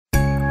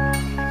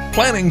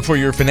Planning for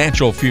your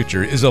financial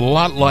future is a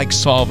lot like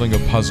solving a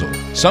puzzle.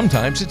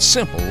 Sometimes it's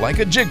simple, like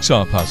a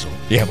jigsaw puzzle.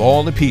 You have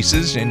all the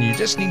pieces and you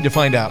just need to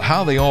find out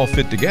how they all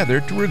fit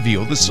together to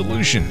reveal the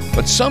solution.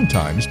 But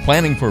sometimes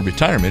planning for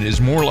retirement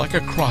is more like a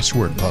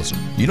crossword puzzle.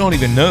 You don't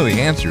even know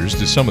the answers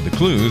to some of the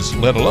clues,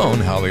 let alone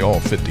how they all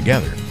fit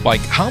together.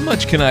 Like, how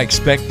much can I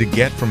expect to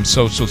get from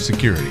Social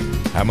Security?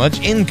 How much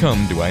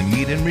income do I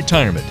need in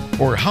retirement?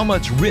 Or how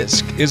much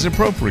risk is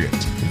appropriate?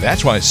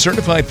 That's why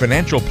certified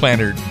financial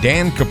planner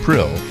Dan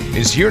Caprill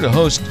is here to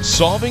host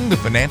Solving the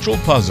Financial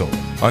Puzzle.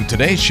 On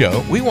today's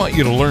show, we want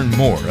you to learn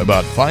more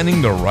about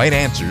finding the right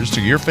answers to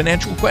your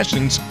financial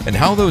questions and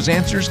how those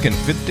answers can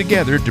fit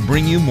together to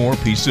bring you more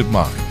peace of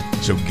mind.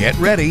 So get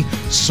ready.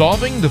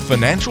 Solving the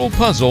Financial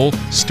Puzzle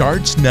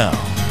starts now.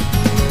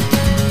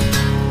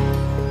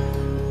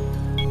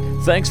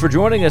 Thanks for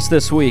joining us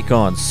this week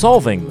on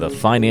Solving the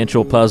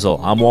Financial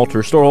Puzzle. I'm Walter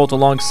Storholt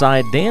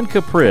alongside Dan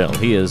Caprill.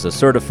 He is a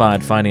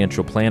certified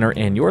financial planner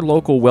and your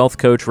local wealth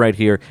coach right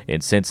here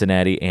in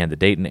Cincinnati and the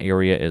Dayton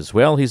area as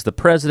well. He's the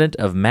president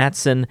of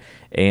Matson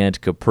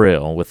and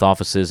Caprill with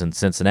offices in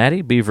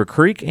Cincinnati, Beaver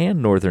Creek, and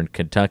Northern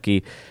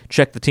Kentucky.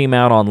 Check the team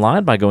out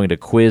online by going to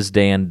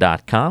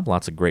quizdan.com.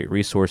 Lots of great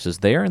resources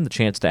there and the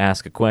chance to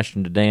ask a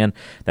question to Dan.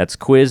 That's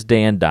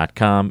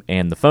quizdan.com,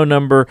 and the phone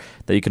number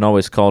that you can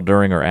always call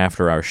during or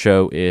after our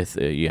show if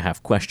you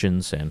have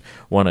questions and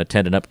want to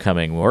attend an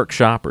upcoming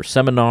workshop or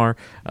seminar,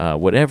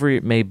 whatever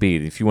it may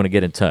be. If you want to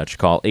get in touch,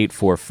 call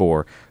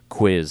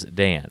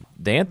 844-QUIZ-DAN.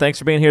 Dan, thanks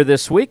for being here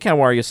this week.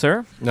 How are you,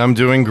 sir? I'm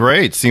doing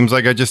great. Seems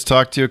like I just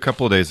talked to you a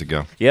couple of days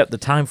ago. Yep, the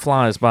time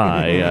flies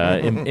by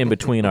in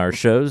between our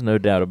shows, no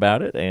doubt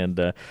about it,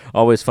 and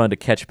always fun to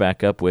catch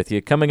back up with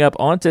you. Coming up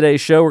on today's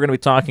show, we're going to be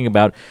talking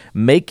about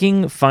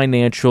making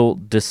financial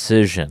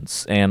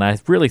decisions, and I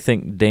really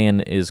think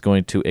Dan is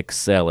going to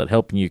excel at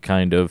helping you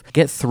kind of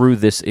get through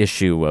this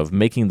issue of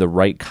making the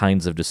right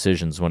kinds of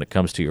decisions when it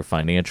comes to your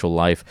financial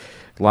life.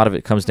 A lot of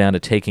it comes down to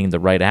taking the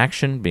right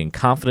action, being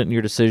confident in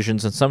your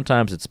decisions, and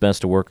sometimes it's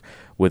best to work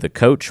with a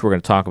coach. We're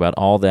going to talk about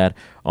all that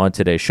on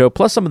today's show,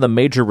 plus some of the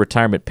major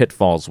retirement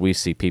pitfalls we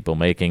see people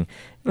making.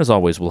 And as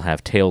always, we'll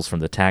have tales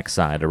from the tax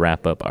side to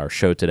wrap up our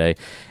show today.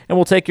 And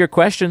we'll take your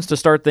questions to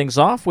start things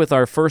off with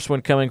our first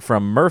one coming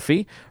from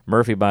Murphy.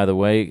 Murphy, by the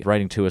way,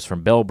 writing to us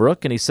from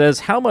Bellbrook, and he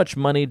says, how much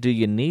money do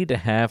you need to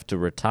have to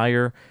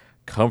retire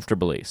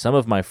comfortably? Some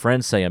of my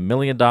friends say $1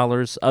 million,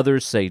 others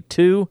say $2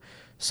 million.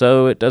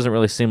 So it doesn't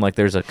really seem like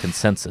there's a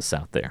consensus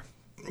out there.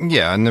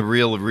 Yeah, and the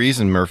real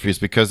reason, Murphy, is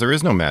because there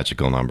is no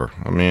magical number.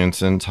 I mean,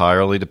 it's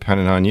entirely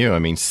dependent on you. I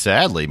mean,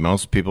 sadly,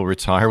 most people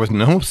retire with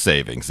no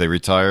savings. They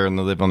retire and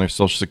they live on their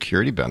Social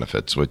Security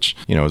benefits, which,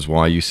 is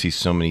why you see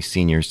so many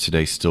seniors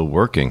today still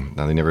working.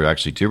 Now, they never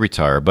actually do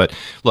retire. But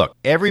look,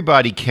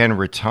 everybody can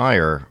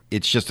retire.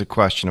 It's just a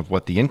question of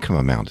what the income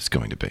amount is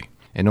going to be.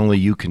 And only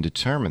you can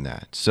determine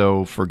that.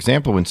 So, for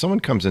example, when someone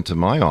comes into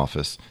my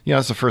office,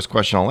 that's the first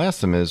question I'll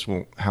ask them is,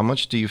 well, how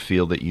much do you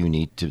feel that you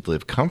need to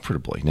live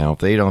comfortably? Now, if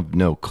they don't have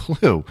no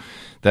clue,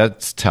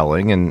 that's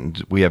telling.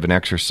 And we have an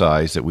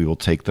exercise that we will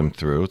take them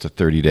through. It's a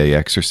 30-day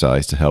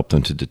exercise to help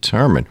them to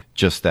determine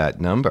just that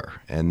number.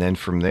 And then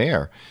from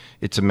there,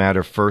 it's a matter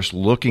of first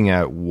looking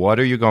at what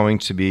are you going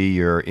to be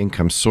your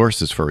income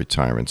sources for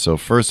retirement. So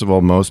first of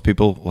all, most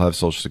people will have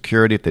Social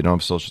Security. If they don't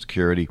have Social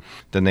Security,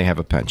 then they have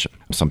a pension.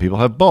 Some people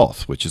have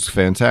both, which is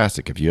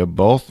fantastic. If you have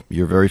both,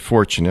 you're very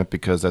fortunate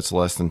because that's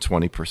less than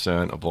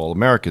 20% of all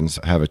Americans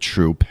have a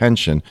true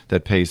pension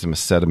that pays them a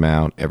set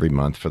amount every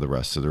month for the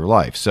rest of their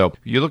life. So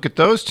you look at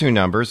those two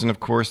numbers, and of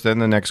course, then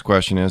the next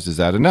question is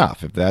that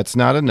enough? If that's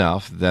not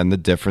enough, then the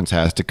difference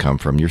has to come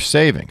from your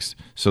savings.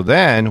 So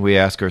then we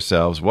ask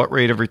ourselves, what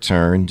rate of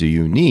return do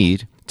you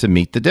need to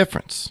meet the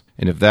difference?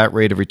 And if that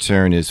rate of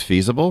return is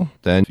feasible,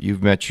 then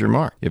you've met your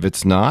mark. If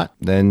it's not,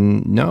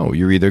 then no,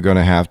 you're either going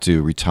to have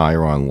to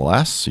retire on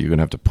less, so you're going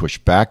to have to push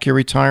back your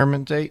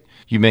retirement date.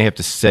 You may have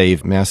to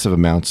save massive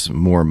amounts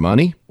more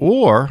money,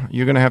 or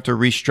you're going to have to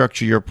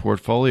restructure your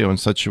portfolio in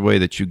such a way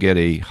that you get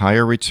a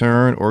higher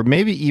return or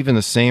maybe even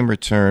the same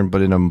return,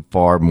 but in a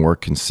far more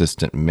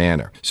consistent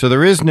manner. So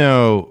there is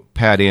no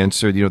pat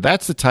answer.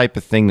 That's the type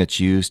of thing that's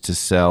used to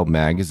sell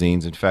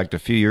magazines. In fact, a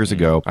few years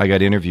ago, I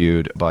got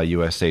interviewed by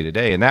USA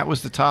Today, and that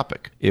was the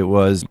topic. It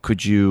was,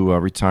 could you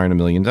retire in $1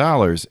 million?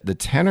 The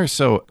 10 or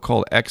so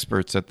called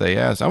experts that they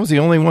asked, I was the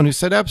only one who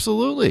said,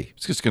 absolutely.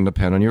 It's just going to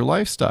depend on your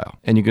lifestyle,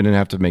 and you're going to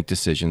have to make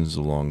decisions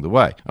along the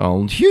way.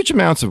 Huge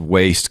amounts of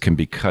waste can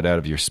be cut out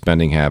of your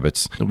spending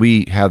habits.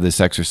 We have this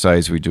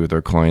exercise we do with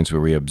our clients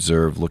where we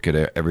observe, look at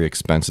every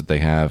expense that they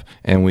have,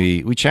 and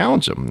we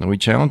challenge them. And we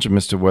challenge them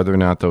as to whether or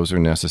not those are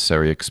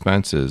necessary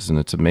expenses. And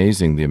it's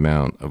amazing the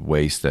amount of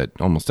waste that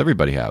almost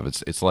everybody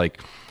has. It's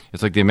like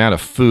It's like the amount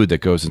of food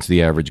that goes into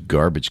the average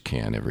garbage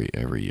can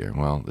every year.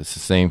 Well, it's the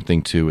same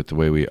thing too with the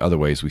way other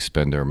ways we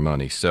spend our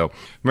money. So,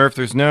 Murph,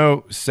 there's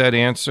no set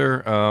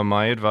answer.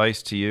 My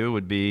advice to you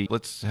would be,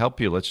 let's help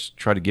you. Let's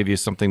try to give you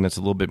something that's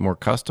a little bit more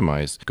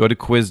customized. Go to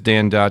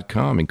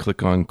quizdan.com and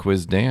click on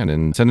Quiz Dan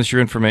and send us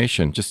your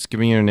information. Just give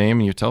me your name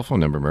and your telephone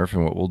number, Murph,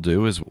 and what we'll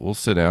do is we'll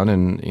sit down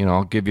and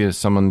I'll give you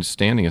some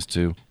understanding as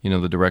to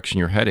the direction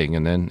you're heading,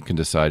 and then can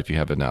decide if you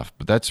have enough.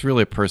 But that's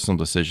really a personal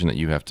decision that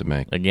you have to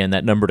make. Again,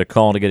 that number to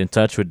call to get in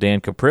touch with Dan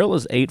Cuprill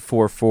is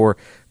 844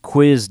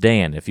 Quiz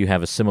Dan. If you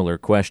have a similar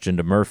question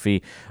to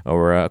Murphy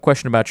or a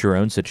question about your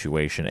own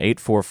situation,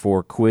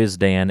 844 Quiz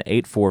Dan,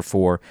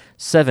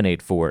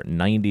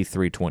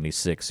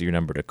 844-784-9326, your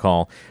number to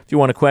call. If you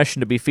want a question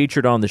to be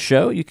featured on the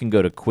show, you can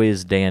go to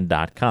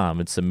quizdan.com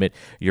and submit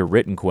your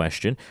written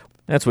question.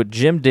 That's what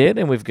Jim did,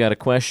 and we've got a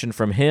question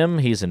from him.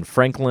 He's in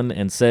Franklin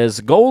and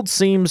says, gold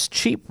seems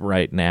cheap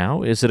right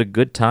now. Is it a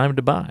good time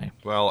to buy?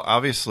 Well,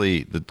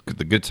 obviously, the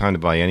good time to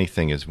buy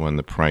anything is when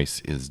the price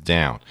is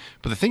down.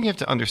 But the thing you have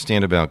to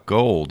understand about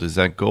gold is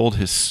that gold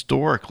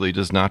historically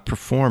does not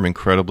perform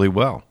incredibly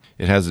well.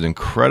 It has an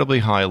incredibly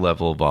high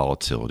level of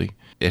volatility.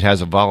 It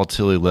has a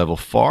volatility level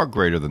far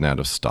greater than that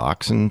of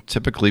stocks and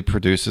typically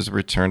produces a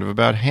return of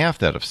about half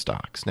that of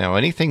stocks. Now,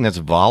 anything that's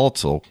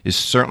volatile is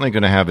certainly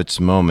going to have its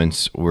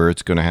moments where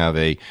it's going to have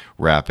a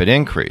rapid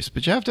increase.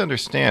 But you have to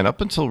understand,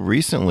 up until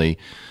recently,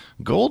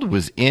 gold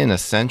was in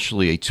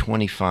essentially a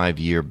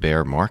 25-year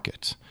bear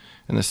market.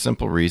 And the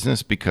simple reason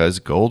is because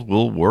gold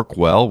will work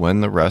well when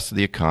the rest of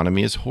the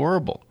economy is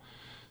horrible.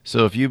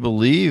 So if you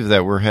believe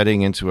that we're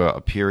heading into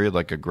a period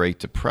like a Great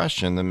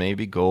Depression, then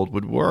maybe gold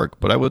would work.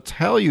 But I will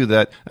tell you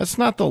that that's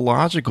not the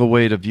logical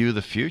way to view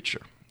the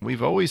future.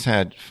 We've always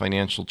had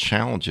financial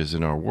challenges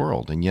in our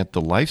world, and yet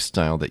the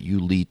lifestyle that you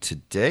lead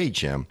today,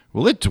 Jim,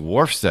 well, it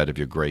dwarfs that of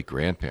your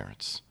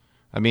great-grandparents.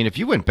 I mean, if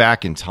you went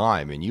back in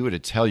time and you were to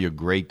tell your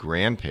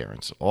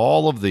great-grandparents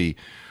all of the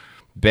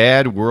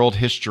bad world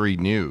history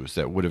news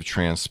that would have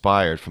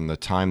transpired from the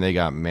time they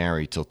got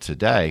married till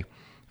today,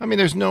 I mean,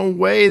 there's no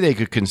way they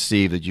could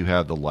conceive that you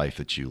have the life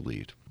that you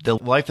lead. The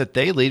life that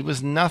they lead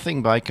was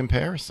nothing by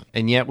comparison.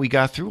 And yet we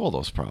got through all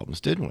those problems,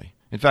 didn't we?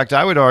 In fact,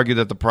 I would argue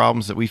that the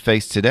problems that we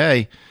face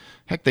today,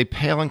 heck, they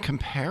pale in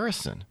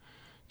comparison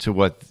to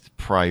what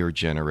prior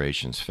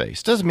generations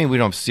faced. Doesn't mean we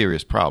don't have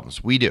serious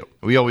problems. We do.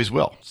 We always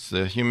will. It's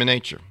human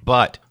nature.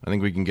 But I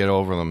think we can get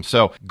over them.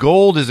 So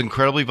gold is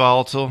incredibly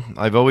volatile.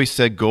 I've always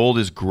said gold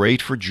is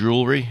great for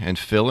jewelry and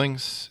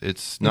fillings.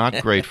 It's not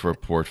great for a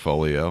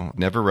portfolio.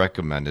 Never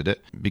recommended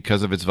it.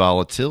 Because of its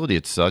volatility,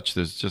 it's such,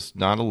 there's just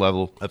not a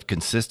level of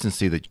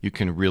consistency that you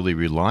can really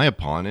rely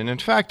upon. And in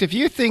fact, if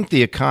you think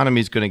the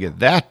economy is going to get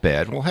that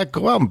bad, well, heck,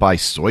 go out and buy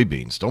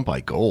soybeans. Don't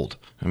buy gold.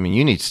 I mean,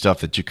 you need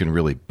stuff that you can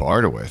really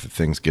barter with if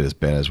things get as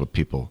bad as what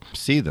people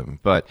see them.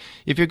 But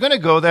if you're going to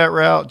go that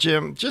route,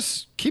 Jim,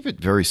 just keep it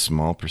very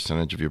small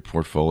percentage of your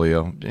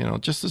portfolio,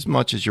 just as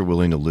much as you're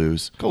willing to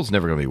lose. Gold's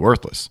never going to be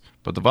worthless,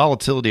 but the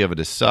volatility of it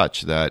is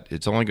such that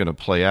it's only going to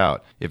play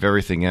out if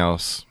everything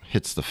else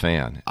hits the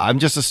fan. I'm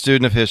just a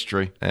student of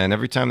history, and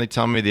every time they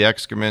tell me the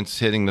excrement's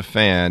hitting the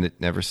fan, it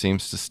never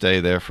seems to stay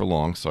there for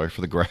long. Sorry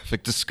for the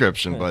graphic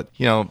description, but,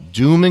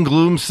 doom and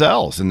gloom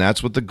sells, and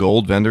that's what the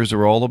gold vendors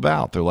are all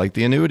about. They're like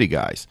the annuity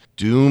guys.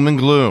 Doom and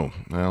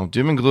gloom. Well,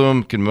 doom and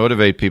gloom can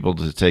motivate people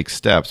to take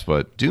steps,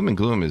 but doom and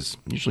gloom is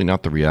usually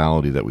not the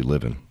reality that we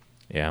live in.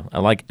 Yeah, I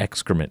like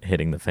excrement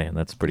hitting the fan.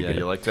 That's pretty good. Yeah,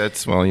 you like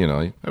that? Well,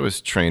 I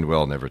was trained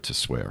well never to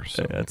swear.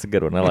 So. Yeah, that's a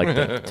good one. I like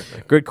that.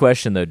 Good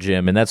question, though,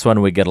 Jim, and that's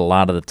one we get a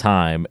lot of the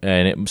time.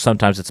 And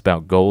sometimes it's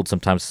about gold,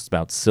 sometimes it's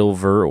about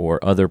silver or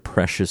other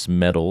precious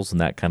metals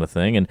and that kind of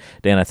thing. And,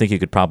 Dan, I think you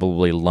could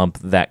probably lump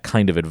that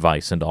kind of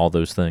advice into all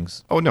those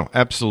things. Oh, no,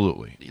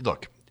 absolutely.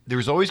 Look,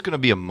 there's always going to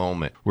be a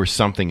moment where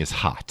something is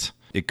hot.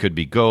 It could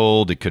be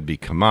gold, it could be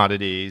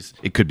commodities,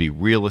 it could be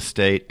real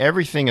estate.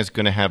 Everything is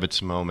going to have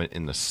its moment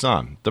in the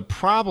sun. The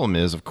problem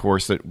is, of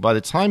course, that by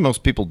the time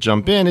most people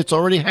jump in, it's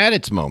already had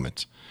its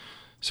moment.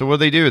 So what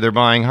do? They're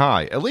buying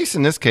high. At least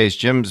in this case,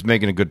 Jim's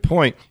making a good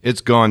point. It's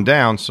gone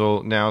down,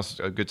 so now's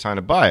a good time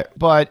to buy it.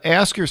 But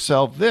ask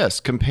yourself this,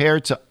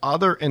 compared to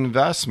other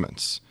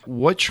investments,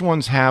 which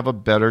ones have a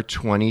better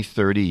 20,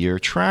 30-year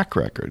track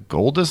record?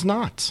 Gold does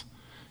not.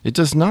 It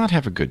does not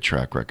have a good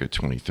track record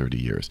 20, 30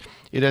 years.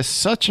 It has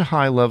such a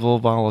high level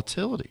of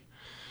volatility.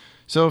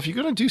 So if you're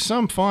going to do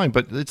some, fine.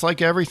 But it's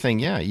like everything.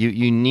 Yeah,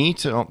 you need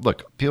to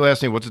look. People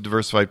ask me, what's a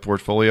diversified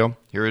portfolio?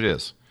 Here it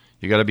is.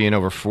 You got to be in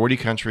over 40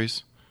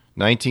 countries,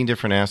 19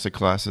 different asset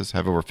classes,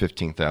 have over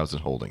 15,000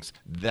 holdings.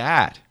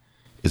 That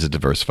is a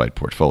diversified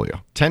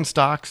portfolio. 10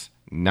 stocks,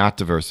 not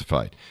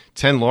diversified.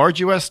 10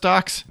 large U.S.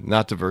 stocks,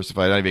 not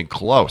diversified, not even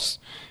close.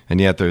 And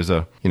yet there's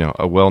a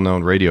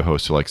well-known radio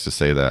host who likes to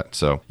say that.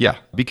 So, yeah,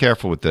 be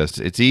careful with this.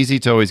 It's easy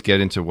to always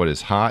get into what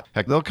is hot.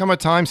 Heck, there'll come a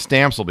time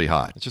stamps will be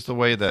hot. It's just the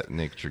way that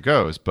nature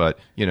goes. But,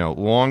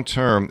 long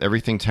term,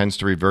 everything tends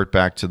to revert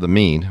back to the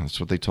mean. That's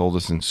what they told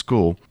us in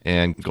school.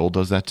 And gold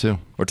does that too.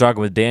 We're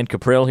talking with Dan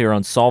Cuprill here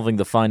on Solving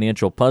the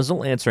Financial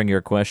Puzzle, answering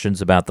your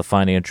questions about the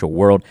financial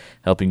world,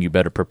 helping you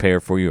better prepare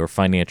for your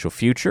financial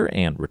future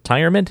and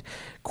retirement.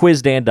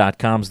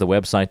 QuizDan.com is the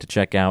website to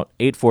check out.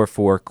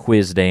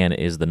 844-QUIZ-DAN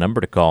is the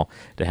number to call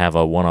to have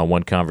a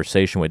one-on-one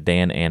conversation with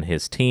Dan and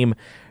his team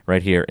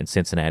right here in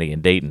Cincinnati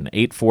and Dayton.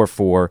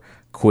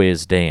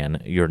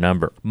 844-QUIZ-DAN, your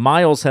number.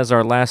 Miles has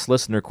our last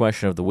listener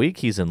question of the week.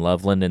 He's in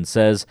Loveland and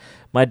says,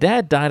 my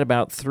dad died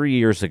about 3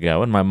 years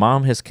ago, and my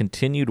mom has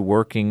continued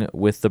working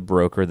with the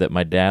broker that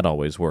my dad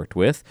always worked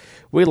with.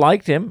 We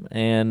liked him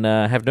and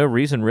have no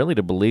reason really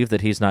to believe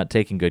that he's not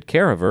taking good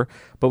care of her,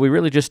 but we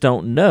really just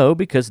don't know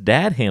because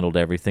Dad handled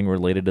everything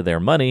related to their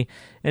money,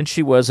 and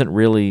she wasn't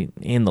really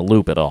in the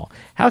loop at all.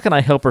 How can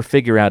I help her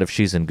figure out if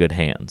she's in good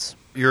hands?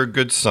 You're a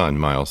good son,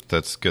 Miles.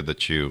 That's good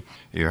that you're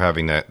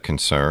having that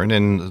concern.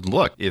 And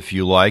look, if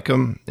you like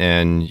him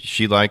and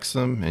she likes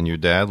him and your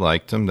dad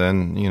liked him,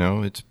 then,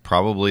 it's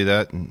probably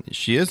that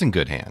she is in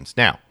good hands.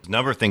 Now, there's a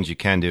number of things you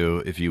can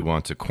do if you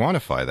want to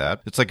quantify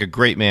that. It's like a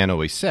great man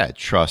always said,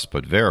 trust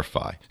but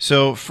verify.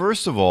 So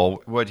first of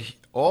all,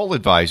 all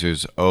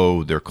advisors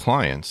owe their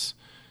clients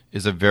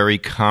is a very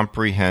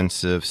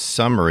comprehensive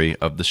summary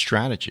of the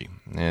strategy.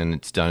 And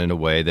it's done in a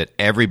way that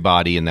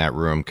everybody in that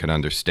room can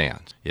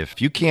understand.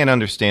 If you can't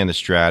understand the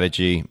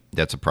strategy,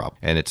 that's a problem.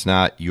 And it's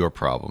not your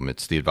problem,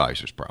 it's the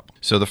advisor's problem.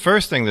 So the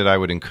first thing that I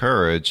would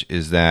encourage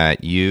is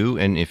that you,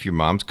 and if your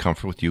mom's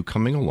comfortable with you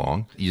coming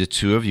along, the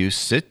two of you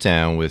sit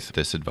down with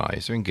this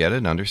advisor and get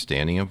an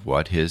understanding of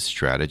what his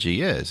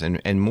strategy is.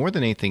 And more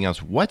than anything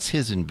else, what's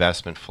his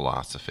investment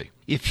philosophy?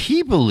 If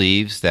he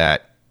believes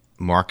that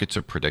markets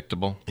are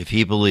predictable, if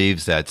he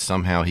believes that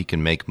somehow he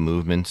can make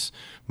movements,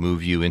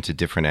 move you into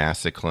different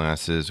asset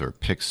classes or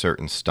pick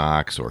certain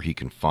stocks, or he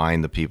can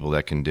find the people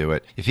that can do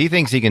it. If he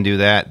thinks he can do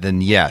that,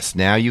 then yes,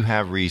 now you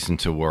have reason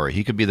to worry.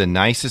 He could be the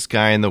nicest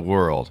guy in the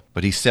world,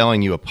 but he's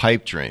selling you a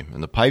pipe dream.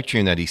 And the pipe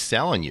dream that he's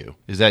selling you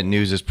is that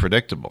news is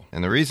predictable.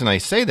 And the reason I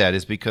say that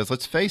is because,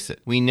 let's face it,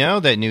 we know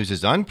that news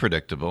is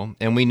unpredictable,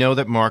 and we know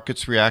that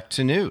markets react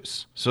to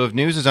news. So if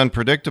news is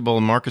unpredictable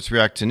and markets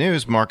react to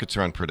news, markets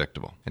are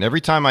unpredictable. And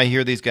every time I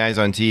hear these guys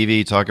on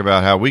TV talk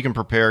about how we can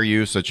prepare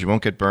you so that you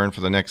won't get burned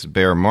for the next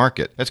bear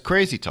market, that's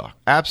crazy talk.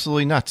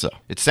 Absolutely nutso.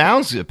 It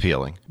sounds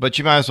appealing, but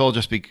you might as well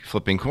just be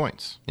flipping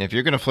coins. If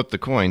you're going to flip the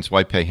coins,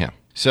 why pay him?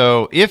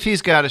 So if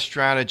he's got a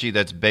strategy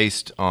that's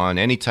based on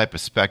any type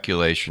of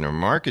speculation or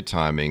market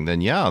timing,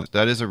 then yeah,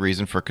 that is a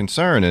reason for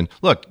concern. And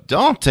look,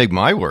 don't take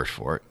my word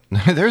for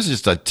it. There's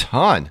just a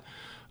ton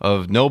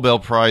of Nobel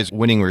Prize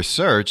winning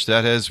research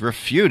that has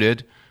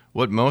refuted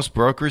what most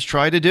brokers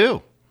try to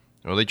do,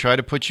 or they try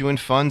to put you in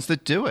funds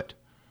that do it.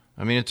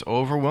 I mean, it's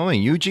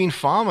overwhelming. Eugene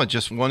Fama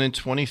just won in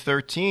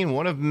 2013,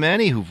 one of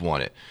many who've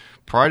won it.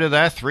 Prior to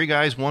that, 3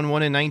 guys won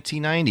one in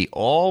 1990,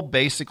 all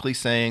basically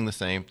saying the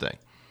same thing,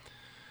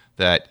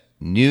 that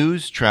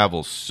news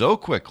travels so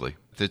quickly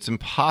that it's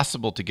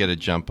impossible to get a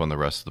jump on the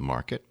rest of the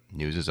market.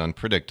 News is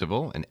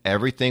unpredictable, and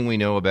everything we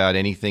know about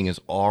anything is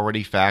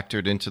already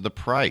factored into the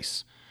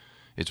price.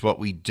 It's what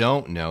we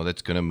don't know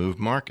that's going to move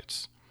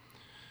markets.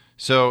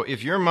 So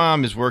if your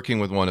mom is working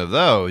with one of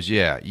those,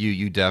 yeah,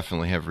 you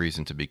definitely have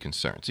reason to be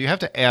concerned. So you have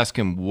to ask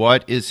him,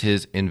 what is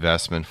his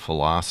investment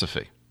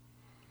philosophy?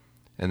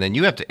 And then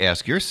you have to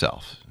ask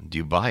yourself, do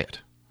you buy it?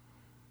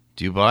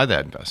 Do you buy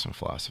that investment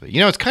philosophy?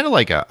 It's kind of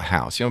like a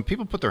house. When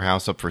people put their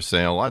house up for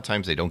sale, a lot of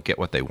times they don't get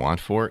what they want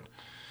for it,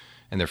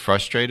 and they're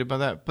frustrated by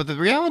that. But the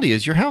reality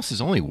is your house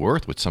is only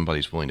worth what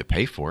somebody's willing to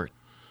pay for it.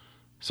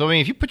 So,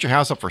 if you put your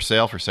house up for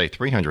sale for, say,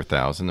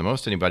 $300,000, the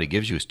most anybody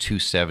gives you is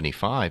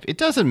 $275,000. It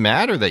doesn't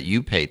matter that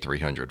you paid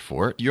 $300,000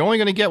 for it. You're only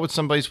going to get what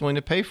somebody's willing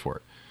to pay for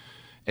it.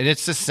 And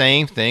it's the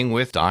same thing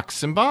with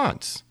stocks and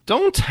bonds.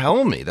 Don't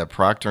tell me that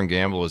Procter &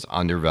 Gamble is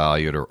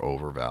undervalued or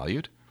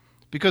overvalued,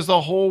 because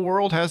the whole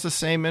world has the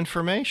same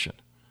information.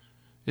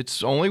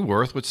 It's only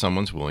worth what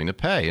someone's willing to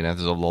pay. And as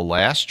the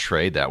last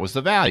trade, that was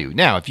the value.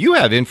 Now, if you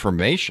have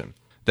information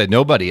that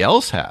nobody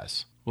else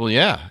has, well,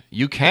 yeah,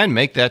 you can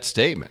make that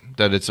statement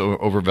that it's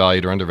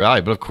overvalued or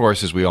undervalued. But of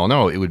course, as we all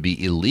know, it would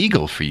be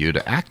illegal for you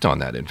to act on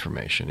that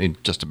information in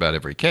just about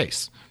every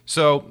case.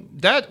 So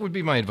that would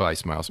be my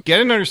advice, Miles. Get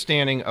an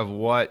understanding of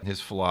what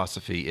his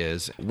philosophy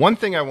is. One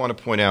thing I want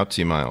to point out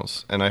to you,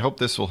 Miles, and I hope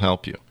this will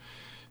help you,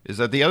 is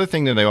that the other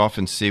thing that I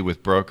often see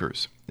with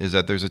brokers is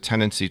that there's a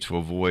tendency to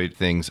avoid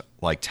things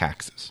like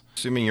taxes.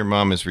 Assuming your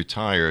mom is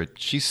retired,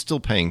 she's still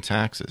paying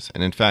taxes.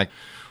 And in fact,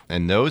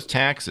 and those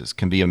taxes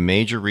can be a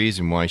major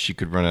reason why she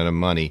could run out of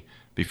money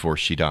before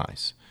she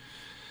dies.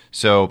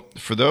 So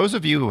for those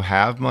of you who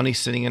have money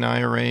sitting in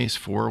IRAs,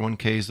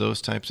 401ks,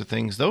 those types of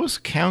things, those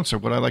accounts are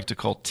what I like to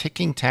call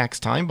ticking tax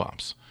time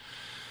bombs.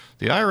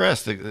 The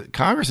IRS, the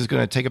Congress is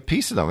going to take a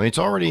piece of them. It's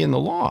already in the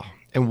law.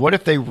 And what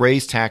if they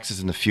raise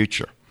taxes in the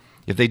future?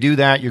 If they do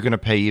that, you're going to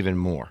pay even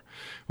more.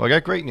 Well, I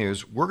got great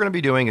news. We're going to be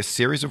doing a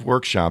series of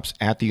workshops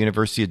at the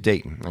University of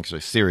Dayton. Actually,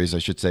 a series, I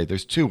should say.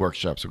 There's 2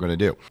 workshops we're going to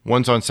do.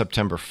 One's on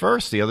September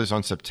 1st. The other's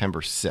on September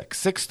 6th,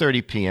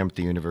 6:30 p.m. at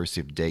the University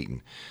of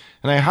Dayton.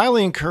 And I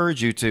highly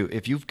encourage you to,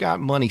 if you've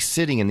got money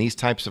sitting in these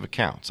types of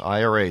accounts,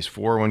 IRAs,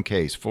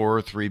 401ks,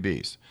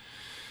 403bs,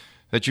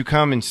 that you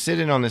come and sit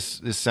in on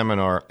this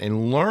seminar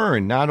and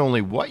learn not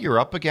only what you're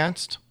up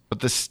against,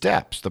 but the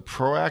steps, the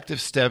proactive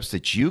steps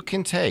that you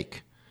can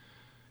take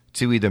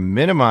to either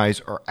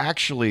minimize or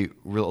actually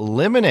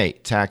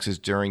eliminate taxes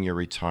during your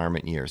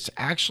retirement years, to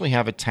actually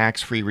have a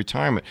tax-free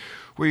retirement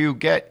where you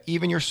get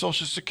even your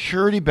Social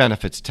Security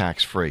benefits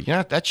tax-free. You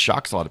know, that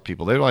shocks a lot of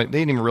people. They didn't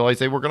even realize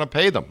they were going to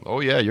pay them. Oh,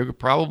 yeah, you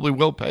probably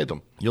will pay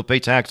them. You'll pay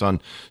tax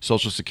on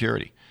Social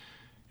Security.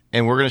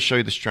 And we're going to show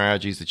you the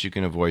strategies that you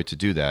can avoid to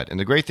do that. And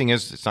the great thing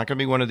is, it's not going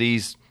to be one of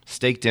these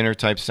steak dinner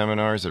type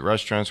seminars at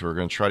restaurants where we're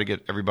going to try to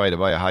get everybody to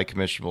buy a high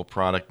commissionable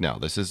product. No,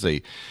 this is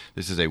a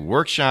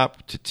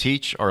workshop to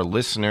teach our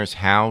listeners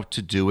how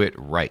to do it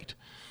right.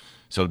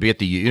 So it'll be at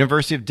the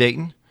University of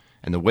Dayton.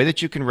 And the way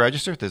that you can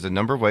register, there's a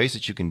number of ways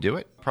that you can do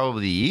it.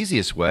 Probably the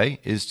easiest way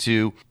is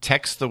to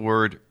text the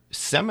word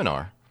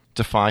seminar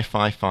to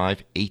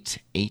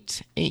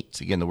 555-888.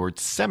 Again, the word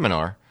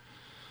seminar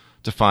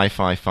to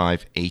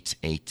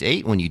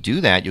 555-888. When you do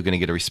that, you're going to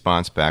get a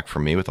response back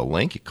from me with a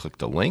link. You click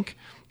the link.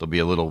 There'll be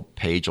a little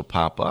page will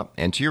pop up.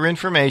 Enter your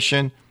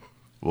information.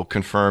 We'll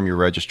confirm your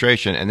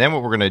registration. And then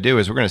what we're going to do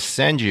is we're going to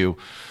send you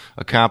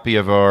a copy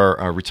of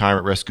our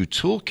Retirement Rescue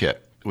Toolkit,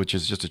 which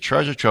is just a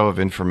treasure trove of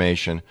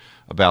information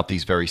about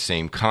these very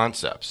same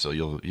concepts. So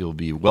you'll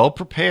be well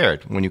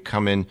prepared when you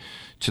come in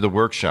to the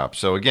workshop.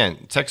 So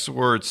again, text the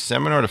word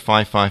seminar to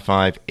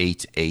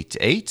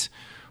 555-888.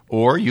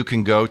 Or you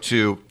can go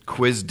to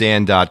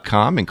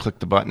quizdan.com and click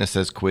the button that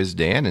says Quiz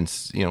Dan and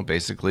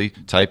basically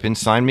type in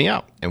sign me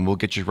up and we'll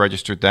get you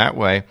registered that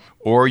way.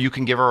 Or you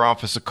can give our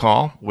office a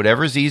call,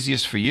 whatever is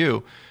easiest for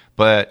you.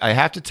 But I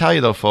have to tell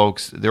you though,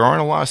 folks, there aren't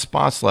a lot of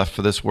spots left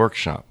for this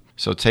workshop.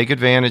 So take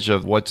advantage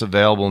of what's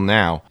available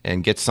now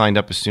and get signed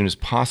up as soon as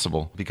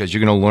possible because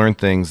you're going to learn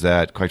things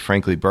that, quite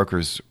frankly,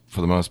 brokers,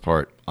 for the most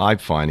part, I'm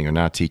finding are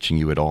not teaching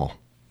you at all.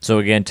 So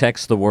again,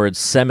 text the word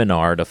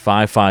seminar to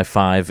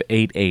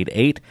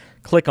 555-888.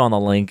 Click on the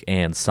link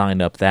and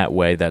sign up that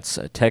way. That's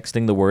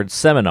texting the word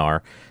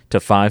seminar to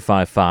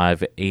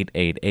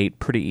 555-888.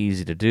 Pretty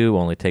easy to do,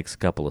 only takes a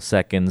couple of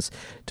seconds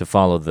to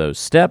follow those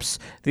steps.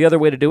 The other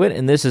way to do it,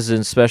 and this is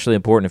especially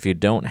important if you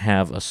don't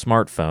have a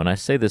smartphone, I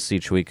say this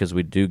each week because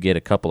we do get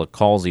a couple of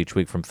calls each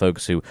week from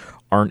folks who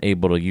aren't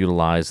able to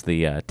utilize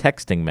the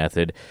texting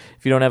method.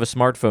 If you don't have a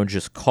smartphone,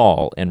 just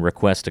call and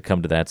request to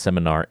come to that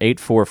seminar.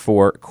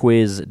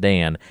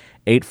 844-QUIZ-DAN.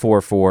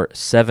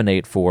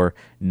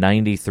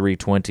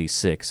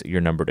 844-784-9326,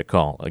 your number to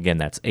call. Again,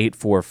 that's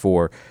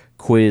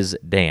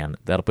 844-QUIZ-DAN.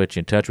 That'll put you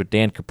in touch with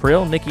Dan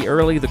Caprill, Nikki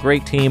Early, the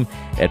great team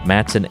at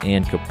Matson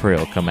and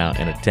Caprill. Come out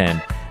and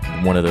attend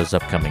one of those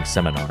upcoming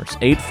seminars.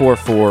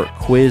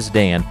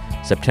 844-QUIZ-DAN,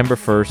 September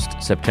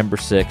 1st, September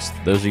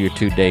 6th. Those are your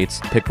 2 dates.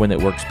 Pick one that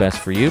works best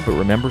for you, but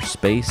remember,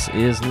 space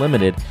is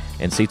limited,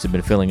 and seats have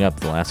been filling up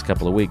the last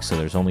couple of weeks, so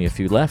there's only a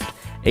few left.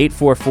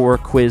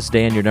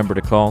 844-QUIZ-DAN, your number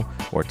to call,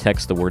 or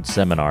text the word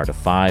seminar to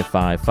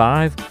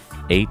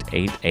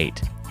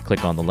 555-888.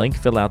 Click on the link,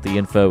 fill out the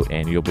info,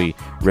 and you'll be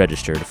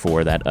registered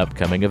for that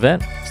upcoming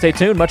event. Stay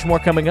tuned, much more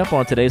coming up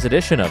on today's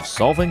edition of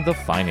Solving the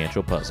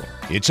Financial Puzzle.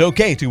 It's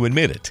okay to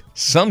admit it.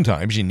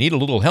 Sometimes you need a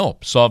little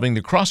help solving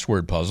the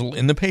crossword puzzle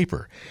in the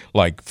paper,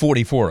 like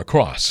 44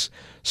 across.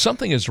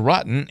 Something is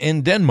rotten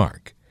in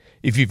Denmark.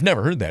 If you've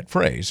never heard that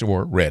phrase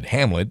or read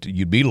Hamlet,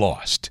 you'd be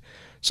lost.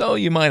 So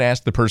you might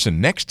ask the person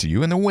next to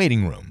you in the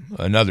waiting room,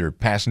 another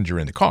passenger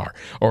in the car,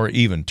 or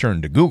even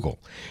turn to Google.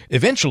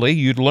 Eventually,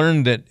 you'd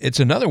learn that it's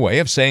another way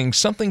of saying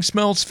something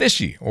smells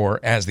fishy,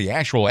 or as the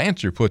actual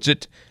answer puts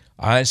it,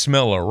 I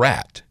smell a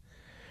rat.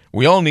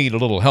 We all need a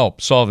little help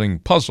solving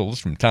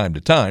puzzles from time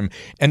to time,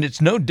 and it's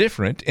no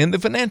different in the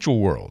financial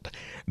world.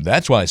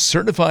 That's why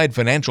certified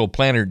financial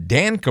planner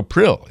Dan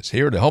Caprill is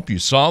here to help you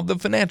solve the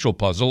financial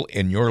puzzle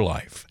in your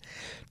life.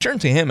 Turn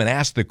to him and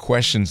ask the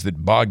questions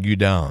that bog you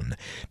down.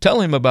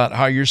 Tell him about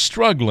how you're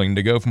struggling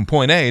to go from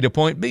point A to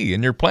point B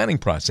in your planning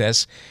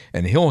process,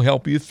 and he'll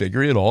help you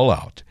figure it all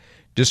out.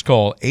 Just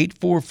call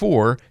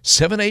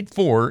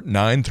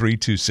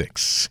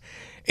 844-784-9326.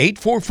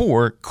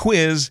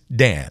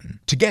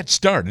 844-QUIZ-DAN to get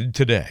started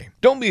today.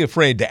 Don't be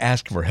afraid to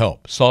ask for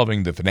help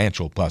solving the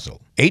financial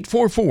puzzle.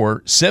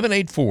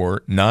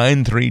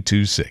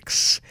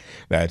 844-784-9326.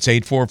 That's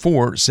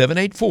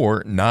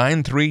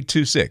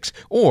 844-784-9326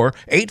 or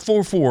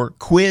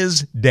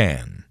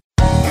 844-QUIZ-DAN.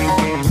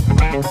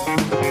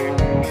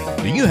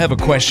 Do you have a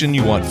question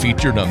you want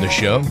featured on the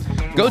show?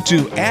 Go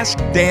to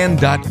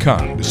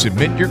AskDan.com to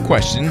submit your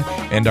question,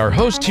 and our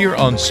host here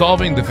on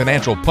Solving the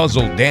Financial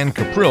Puzzle, Dan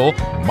Caprill,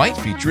 might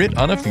feature it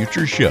on a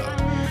future show.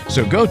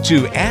 So go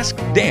to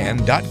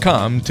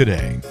AskDan.com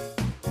today.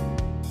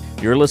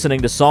 You're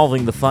listening to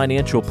Solving the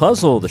Financial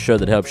Puzzle, the show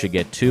that helps you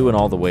get to and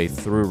all the way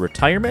through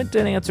retirement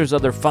and answers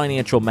other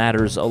financial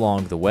matters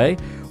along the way.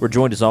 We're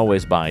joined as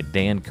always by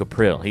Dan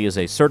Cuprill. He is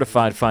a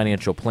certified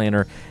financial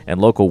planner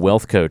and local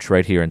wealth coach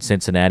right here in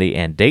Cincinnati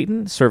and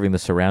Dayton, serving the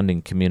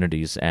surrounding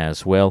communities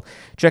as well.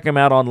 Check him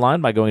out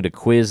online by going to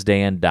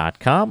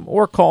quizdan.com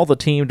or call the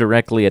team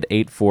directly at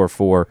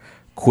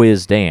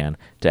 844-QUIZ-DAN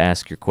to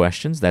ask your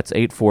questions. That's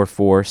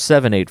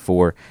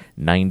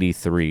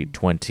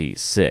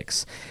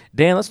 844-784-9326.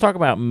 Dan, let's talk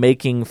about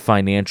making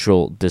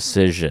financial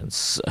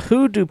decisions.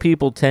 Who do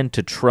people tend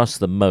to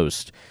trust the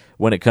most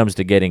when it comes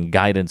to getting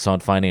guidance on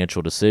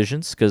financial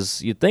decisions?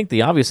 Because you'd think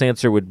the obvious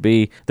answer would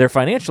be their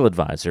financial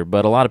advisor,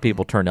 but a lot of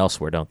people turn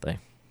elsewhere, don't they?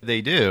 They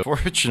do.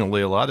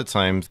 Fortunately, a lot of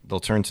times they'll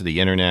turn to the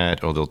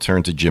internet or they'll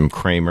turn to Jim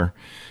Cramer.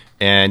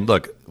 And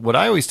look, what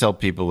I always tell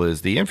people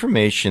is the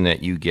information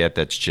that you get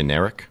that's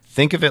generic,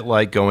 think of it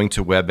like going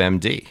to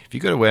WebMD. If you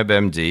go to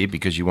WebMD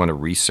because you want to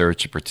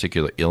research a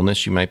particular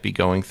illness you might be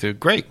going through,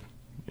 great.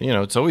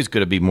 It's always good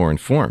to be more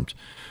informed.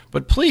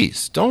 But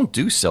please, don't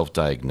do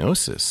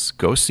self-diagnosis.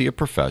 Go see a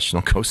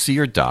professional, go see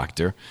your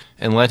doctor,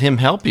 and let him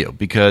help you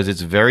because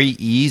it's very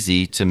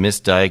easy to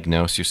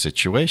misdiagnose your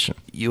situation.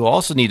 You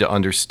also need to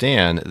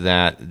understand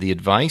that the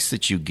advice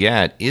that you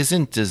get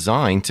isn't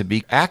designed to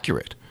be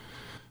accurate.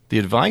 The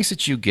advice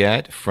that you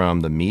get from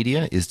the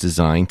media is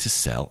designed to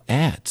sell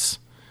ads.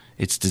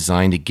 It's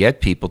designed to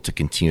get people to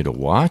continue to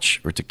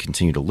watch or to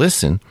continue to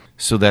listen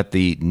so that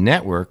the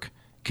network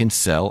can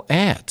sell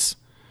ads.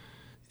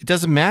 It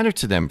doesn't matter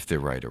to them if they're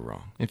right or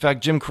wrong. In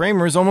fact, Jim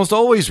Cramer is almost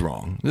always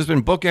wrong. There's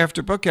been book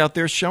after book out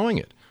there showing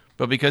it.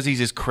 But because he's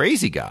this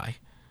crazy guy,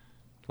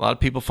 a lot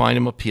of people find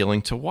him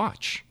appealing to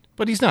watch.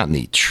 But he's not in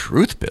the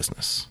truth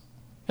business.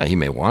 Yeah, he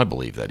may want to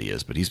believe that he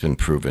is, but he's been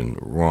proven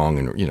wrong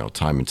and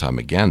time and time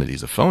again that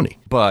he's a phony.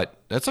 But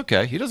that's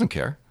okay. He doesn't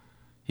care.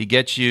 He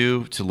gets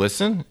you to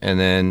listen, and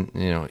then,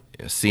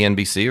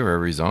 CNBC or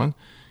wherever he's on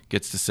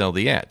gets to sell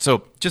the ad.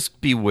 So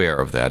just beware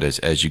of that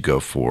as you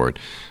go forward.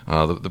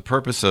 The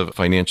purpose of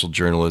financial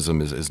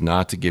journalism is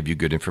not to give you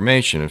good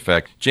information. In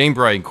fact, Jane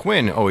Bryan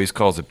Quinn always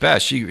calls it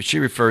best. She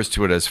refers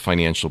to it as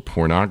financial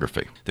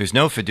pornography. There's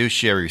no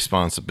fiduciary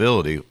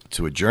responsibility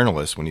to a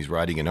journalist when he's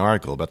writing an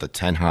article about the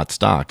 10 hot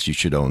stocks you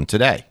should own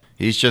today.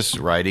 He's just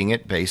writing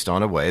it based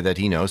on a way that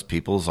he knows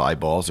people's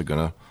eyeballs are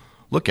going to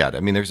look at it. I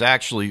mean, there's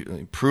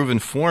actually proven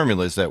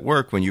formulas that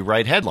work when you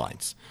write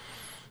headlines.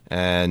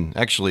 And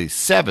actually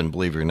 7,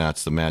 believe it or not,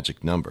 is the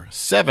magic number.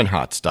 7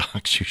 hot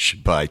stocks you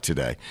should buy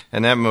today.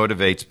 And that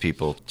motivates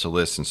people to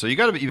listen. So you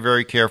got to be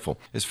very careful.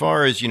 As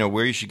far as,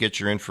 where you should get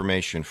your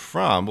information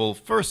from, well,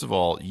 first of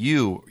all,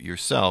 you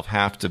yourself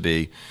have to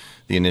be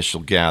the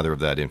initial gatherer of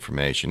that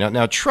information.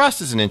 Now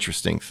trust is an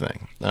interesting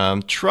thing.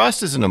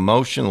 Trust is an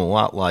emotion a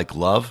lot like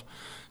love.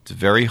 It's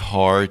very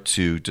hard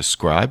to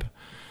describe.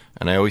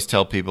 And I always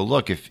tell people,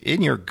 look, if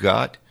in your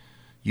gut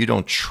you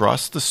don't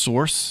trust the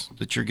source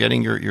that you're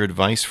getting your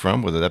advice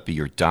from, whether that be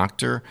your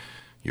doctor,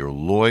 your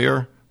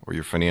lawyer, or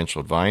your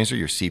financial advisor,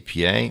 your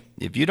CPA,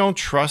 if you don't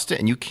trust it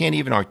and you can't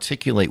even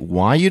articulate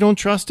why you don't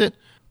trust it,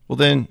 well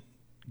then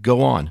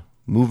go on.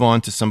 Move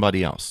on to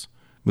somebody else.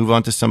 Move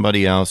on to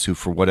somebody else who,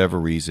 for whatever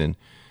reason,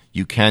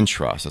 you can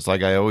trust. It's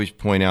like I always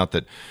point out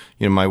that,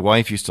 my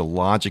wife used to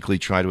logically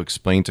try to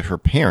explain to her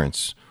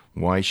parents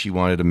why she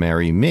wanted to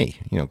marry me,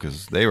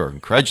 because they were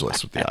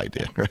incredulous with the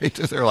idea, right?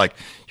 They're like,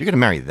 you're going to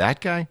marry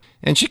that guy?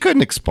 And she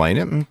couldn't explain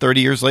it, and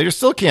 30 years later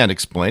still can't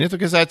explain it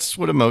because that's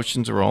what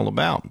emotions are all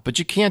about. But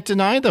you can't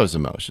deny those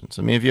emotions.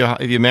 I mean,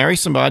 if you marry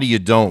somebody you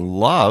don't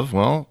love,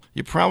 well,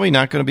 you're probably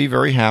not going to be a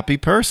very happy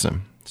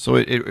person. So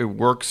it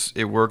works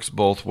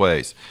both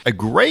ways. A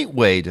great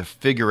way to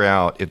figure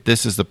out if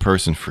this is the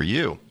person for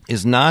you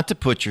is not to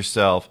put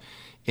yourself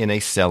in a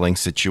selling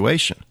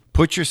situation.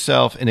 Put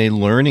yourself in a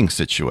learning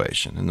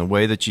situation. And the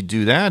way that you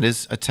do that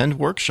is attend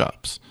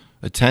workshops,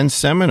 attend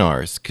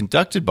seminars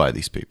conducted by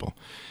these people.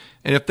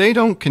 And if they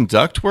don't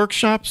conduct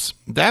workshops,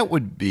 that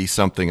would be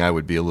something I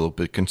would be a little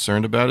bit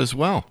concerned about as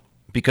well.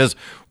 Because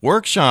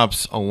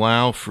workshops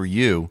allow for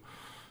you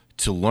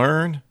to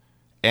learn,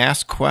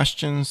 ask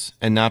questions,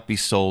 and not be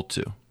sold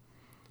to.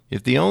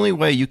 If the only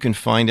way you can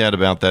find out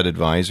about that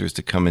advisor is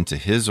to come into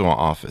his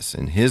office,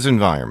 in his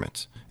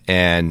environment,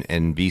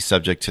 and be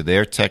subject to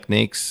their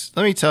techniques,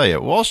 let me tell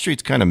you, Wall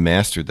Street's kind of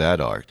mastered that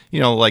art.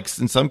 Like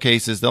in some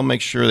cases, they'll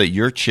make sure that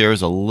your chair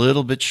is a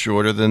little bit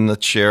shorter than the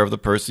chair of the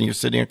person you're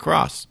sitting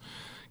across.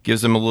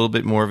 Gives them a little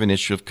bit more of an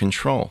issue of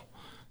control.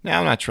 Now,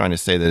 I'm not trying to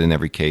say that in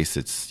every case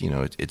it's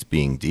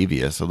being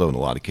devious, although in a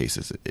lot of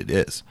cases it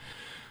is.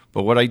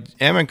 But what I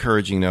am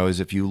encouraging, though, is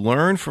if you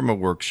learn from a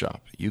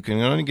workshop, you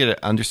can only get an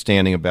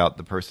understanding about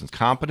the person's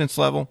competence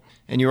level,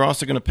 and you're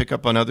also going to pick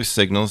up on other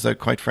signals that,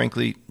 quite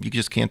frankly, you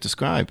just can't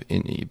describe.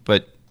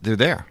 But they're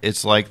there.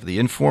 It's like the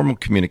informal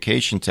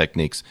communication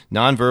techniques,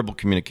 nonverbal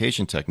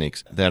communication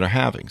techniques that are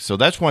having. So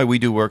that's why we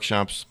do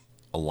workshops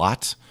a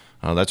lot.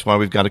 That's why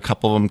we've got a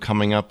couple of them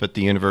coming up at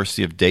the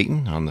University of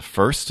Dayton on the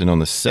 1st and on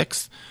the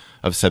 6th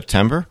of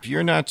September. If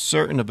you're not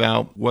certain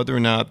about whether or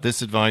not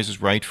this advisor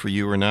is right for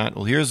you or not,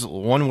 well, here's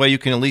one way you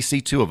can at least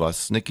see two of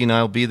us. Nikki and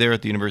I will be there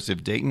at the University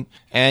of Dayton.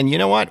 And you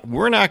know what?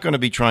 We're not going to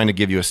be trying to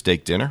give you a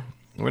steak dinner.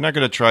 We're not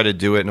going to try to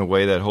do it in a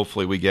way that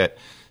hopefully we get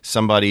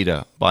somebody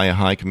to buy a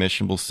high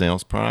commissionable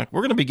sales product.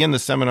 We're going to begin the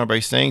seminar by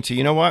saying to you,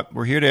 you know what?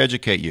 We're here to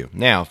educate you.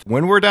 Now,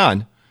 when we're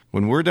done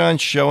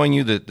showing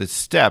you the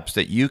steps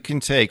that you can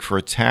take for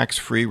a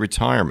tax-free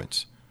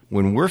retirement,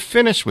 when we're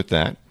finished with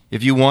that,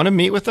 if you want to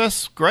meet with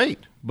us, great.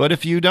 But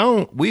if you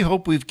don't, we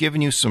hope we've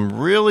given you some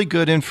really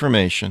good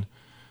information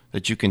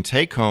that you can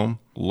take home,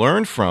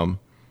 learn from,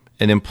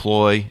 and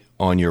employ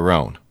on your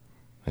own.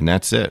 And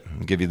that's it.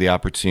 I'll give you the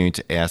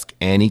opportunity to ask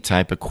any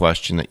type of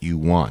question that you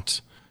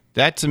want.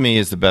 That, to me,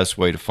 is the best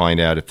way to find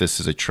out if this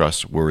is a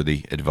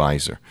trustworthy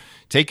advisor.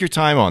 Take your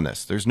time on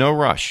this. There's no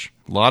rush.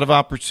 A lot of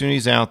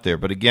opportunities out there.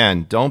 But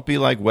again, don't be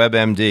like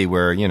WebMD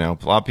where, a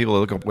lot of people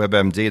look up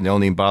WebMD and they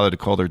don't even bother to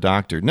call their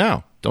doctor.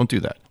 No, don't do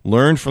that.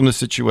 Learn from the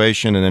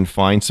situation and then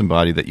find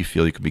somebody that you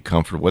feel you can be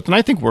comfortable with. And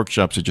I think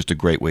workshops are just a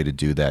great way to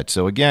do that.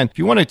 So again, if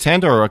you want to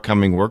attend our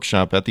upcoming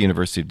workshop at the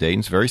University of Dayton,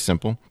 it's very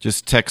simple.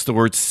 Just text the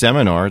word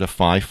seminar to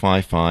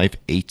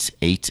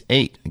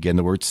 555-888. Again,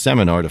 the word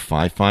seminar to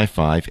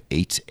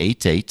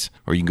 555-888.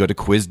 Or you can go to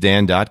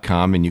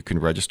quizdan.com and you can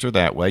register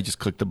that way. Just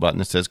click the button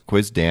that says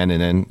Quiz Dan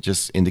and then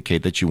just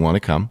indicate that you want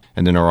to come.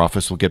 And then our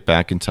office will get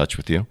back in touch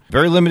with you.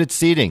 Very limited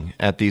seating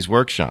at these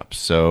workshops.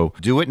 So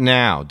do it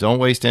now. Don't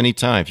waste any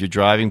time. If you're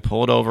driving,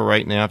 pull it over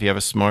right now. If you have a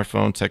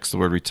smartphone, text the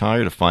word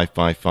retire to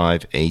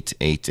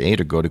 555-888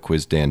 or go to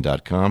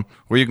quizdan.com.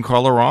 Or you can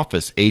call our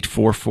office,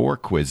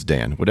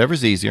 844-QUIZ-DAN.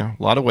 Whatever's easier.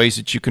 A lot of ways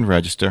that you can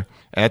register.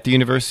 At the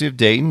University of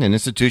Dayton, an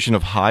institution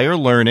of higher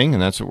learning,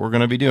 and that's what we're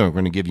going to be doing. We're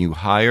going to give you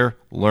higher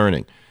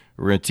learning.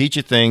 We're going to teach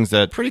you things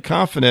that pretty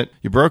confident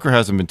your broker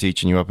hasn't been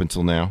teaching you up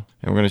until now.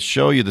 And we're going to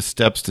show you the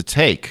steps to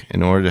take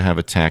in order to have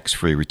a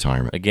tax-free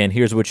retirement. Again,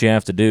 here's what you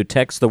have to do.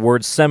 Text the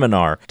word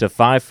seminar to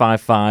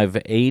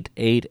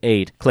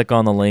 555-888. Click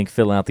on the link,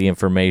 fill out the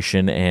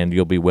information, and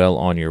you'll be well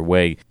on your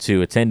way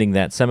to attending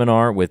that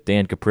seminar with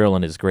Dan Caprill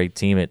and his great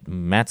team at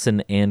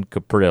Matson &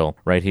 Caprill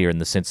right here in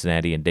the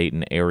Cincinnati and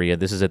Dayton area.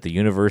 This is at the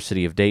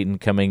University of Dayton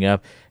coming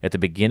up at the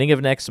beginning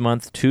of next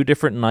month. 2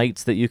 different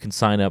nights that you can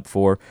sign up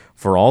for.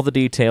 For all the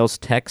details,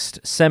 text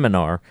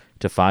seminar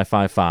to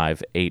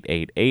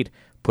 555-888.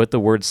 Put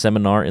the word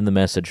seminar in the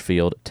message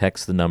field,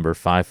 text the number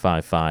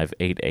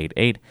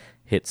 555-888,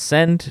 hit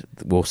send.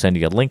 We'll send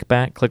you a link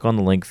back. Click on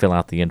the link, fill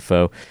out the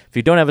info. If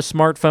you don't have a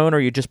smartphone or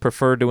you just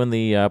prefer doing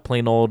the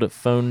plain old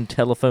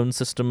telephone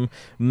system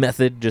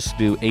method, just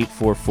do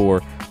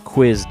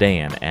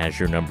 844-QUIZ-DAN as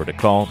your number to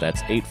call.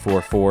 That's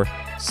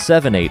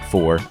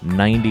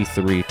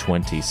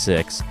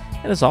 844-784-9326.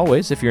 And as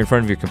always, if you're in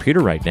front of your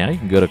computer right now, you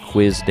can go to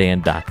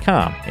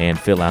quizdan.com and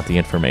fill out the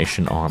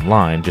information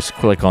online. Just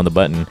click on the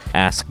button,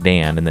 Ask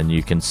Dan, and then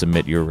you can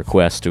submit your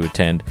request to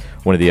attend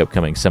one of the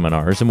upcoming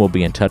seminars, and we'll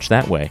be in touch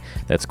that way.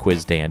 That's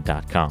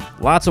quizdan.com.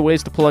 Lots of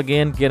ways to plug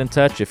in, get in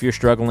touch if you're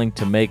struggling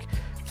to make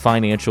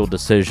financial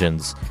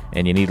decisions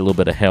and you need a little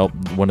bit of help.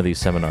 One of these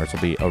seminars will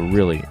be a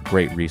really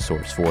great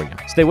resource for you.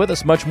 Stay with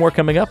us. Much more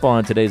coming up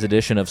on today's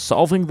edition of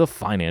Solving the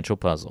Financial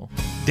Puzzle.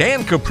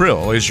 Dan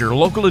Caprill is your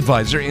local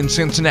advisor in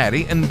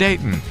Cincinnati and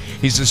Dayton.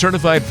 He's a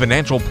certified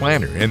financial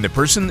planner and the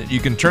person that you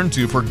can turn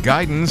to for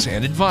guidance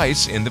and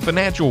advice in the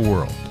financial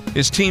world.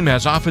 His team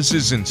has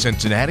offices in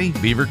Cincinnati,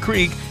 Beaver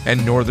Creek,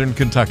 and Northern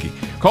Kentucky.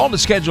 Call to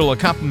schedule a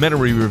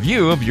complimentary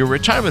review of your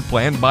retirement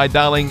plan by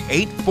dialing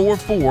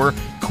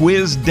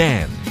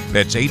 844-QUIZ-DAN.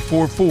 That's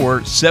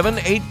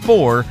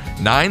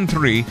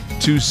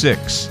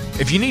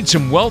 844-784-9326. If you need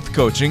some wealth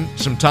coaching,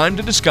 some time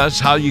to discuss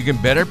how you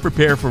can better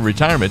prepare for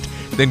retirement,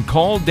 then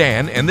call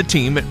Dan and the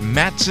team at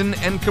Matson &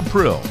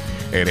 Caprill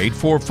at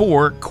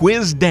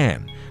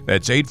 844-QUIZ-DAN.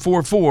 That's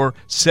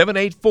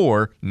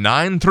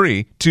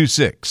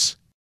 844-784-9326.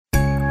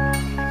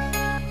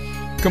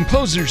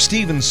 Composer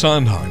Stephen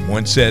Sondheim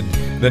once said,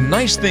 "The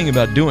nice thing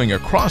about doing a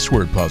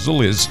crossword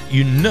puzzle is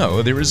you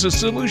know there is a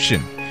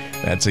solution."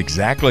 That's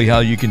exactly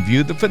how you can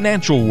view the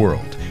financial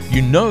world.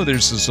 You know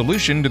there's a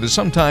solution to the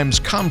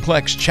sometimes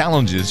complex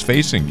challenges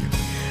facing you,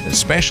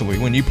 especially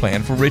when you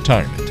plan for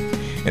retirement.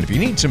 And if you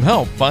need some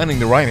help finding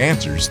the right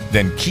answers,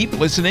 then keep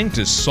listening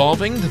to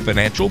Solving the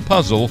Financial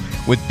Puzzle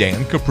with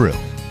Dan Caprill.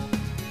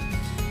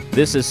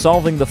 This is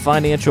Solving the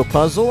Financial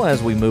Puzzle.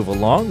 As we move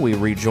along, we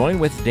rejoin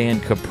with Dan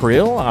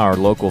Caprill, our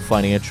local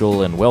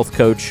financial and wealth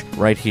coach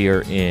right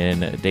here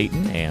in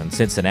Dayton and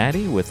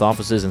Cincinnati, with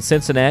offices in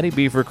Cincinnati,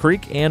 Beaver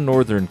Creek, and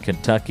Northern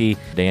Kentucky.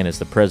 Dan is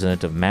the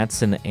president of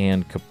Matson &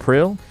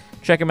 Caprill.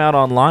 Check him out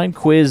online,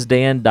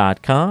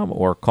 quizdan.com,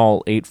 or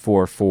call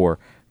 844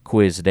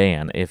 Quiz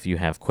Dan if you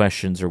have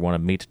questions or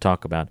want me to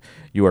talk about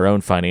your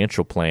own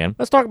financial plan.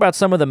 Let's talk about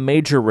some of the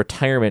major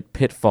retirement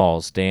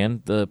pitfalls,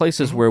 Dan, the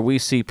places where we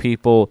see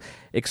people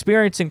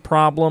experiencing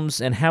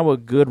problems and how a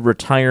good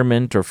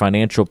retirement or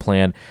financial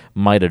plan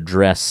might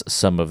address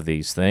some of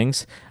these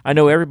things. I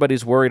know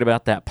everybody's worried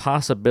about that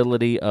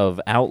possibility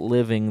of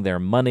outliving their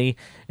money,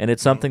 and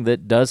it's something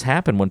that does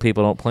happen when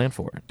people don't plan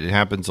for it. It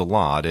happens a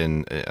lot,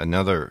 and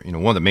another,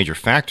 one of the major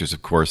factors,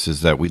 of course,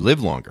 is that we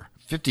live longer.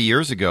 50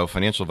 years ago,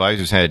 financial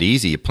advisors had it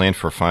easy. You planned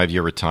for a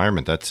 5-year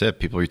retirement. That's it.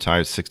 People retired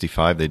at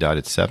 65. They died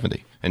at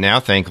 70. And now,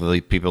 thankfully,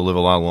 people live a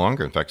lot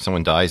longer. In fact,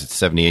 someone dies at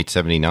 78,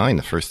 79.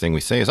 The first thing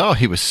we say is, oh,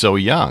 he was so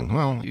young.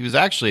 Well, he was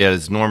actually at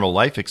his normal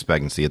life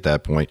expectancy at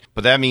that point.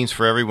 But that means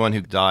for everyone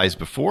who dies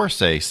before,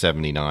 say,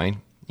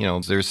 79,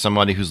 there's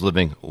somebody who's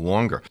living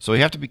longer. So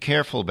you have to be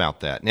careful about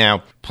that.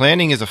 Now,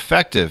 planning is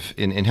effective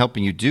in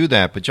helping you do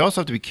that, but you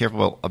also have to be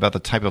careful about the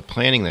type of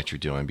planning that you're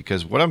doing,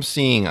 because what I'm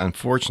seeing,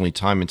 unfortunately,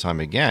 time and time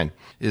again,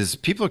 is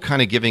people are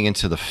kind of giving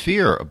into the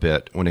fear a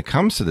bit when it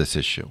comes to this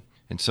issue.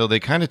 And so they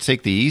kind of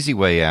take the easy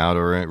way out,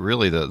 or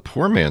really the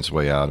poor man's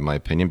way out, in my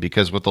opinion,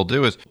 because what they'll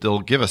do is they'll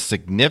give a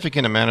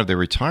significant amount of their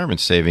retirement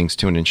savings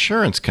to an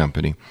insurance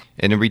company,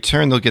 and in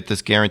return, they'll get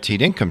this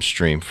guaranteed income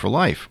stream for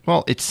life.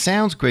 Well, it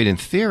sounds great in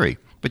theory,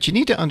 but you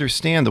need to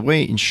understand the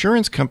way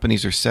insurance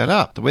companies are set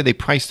up, the way they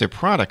price their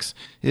products,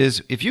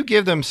 is if you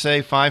give them,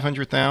 say,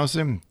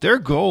 $500,000, their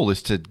goal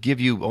is to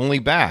give you only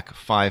back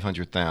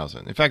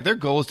 $500,000. In fact, their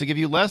goal is to give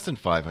you less than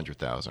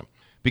 $500,000,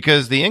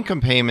 because the income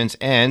payments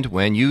end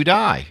when you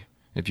die.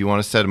 If you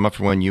want to set them up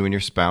for when you and your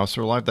spouse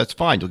are alive, that's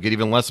fine. You'll get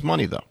even less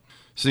money, though.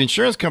 So the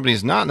insurance company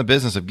is not in the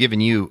business of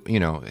giving you,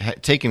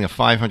 taking a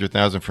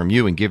 $500,000 from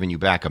you and giving you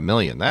back $1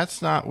 million.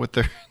 That's not what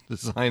they're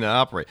designed to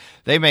operate.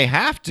 They may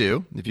have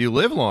to if you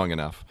live long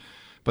enough,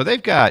 but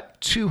they've got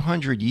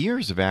 200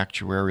 years of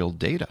actuarial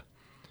data.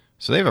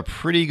 So they have a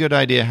pretty good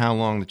idea how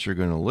long that you're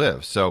going to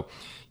live. So,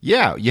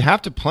 yeah, you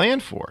have to plan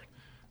for it.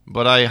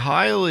 But I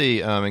highly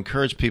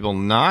encourage people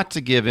not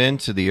to give in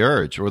to the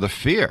urge or the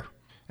fear,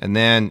 and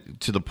then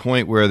to the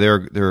point where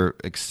they're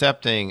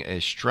accepting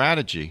a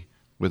strategy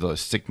with a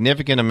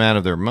significant amount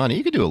of their money.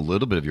 You could do a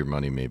little bit of your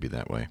money maybe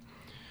that way,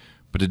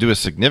 but to do a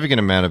significant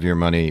amount of your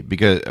money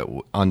because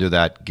under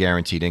that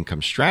guaranteed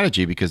income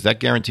strategy, because that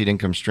guaranteed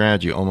income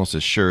strategy almost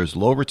assures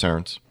low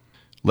returns,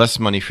 less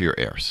money for your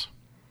heirs.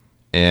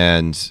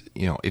 And,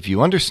 if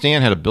you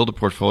understand how to build a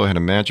portfolio, how to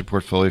manage a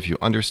portfolio, if you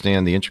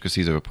understand the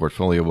intricacies of a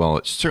portfolio, well,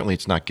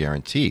 it's not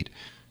guaranteed.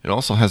 It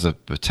also has a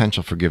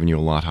potential for giving you a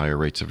lot higher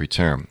rates of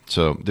return.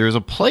 So there's a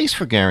place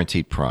for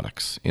guaranteed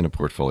products in a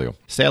portfolio.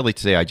 Sadly,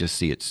 today I just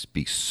see it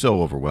be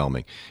so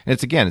overwhelming. And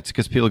it's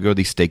because people go to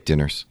these steak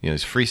dinners.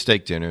 These free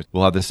steak dinners.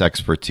 We'll have this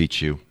expert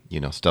teach you,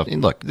 stuff.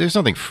 And look, there's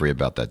nothing free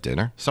about that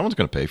dinner. Someone's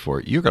going to pay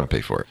for it. You're going to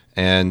pay for it.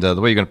 And the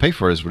way you're going to pay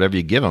for it is whatever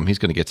you give him, he's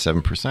going to get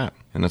 7%.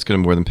 And that's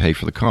going to more than pay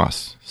for the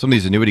costs. Some of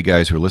these annuity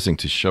guys who are listening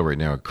to the show right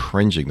now are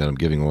cringing that I'm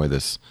giving away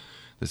this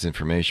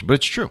information. But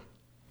it's true.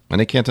 And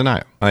they can't deny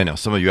it. I know.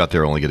 Some of you out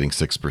there are only getting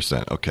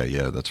 6%. Okay,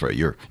 yeah, that's right.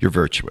 You're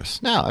virtuous.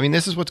 No,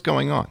 this is what's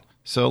going on.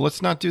 So let's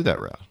not do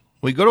that route.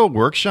 When we go to a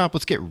workshop,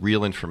 let's get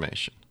real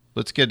information.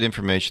 Let's get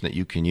information that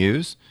you can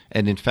use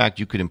and, in fact,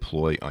 you could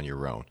employ on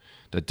your own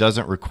that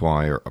doesn't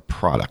require a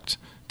product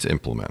to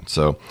implement.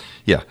 So,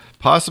 yeah,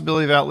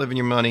 possibility of outliving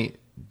your money,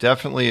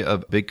 definitely a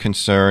big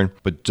concern,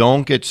 but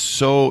don't get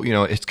so,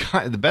 it's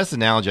the best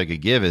analogy I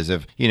could give is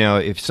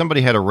if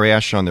somebody had a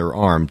rash on their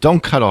arm,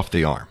 don't cut off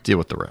the arm. Deal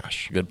with the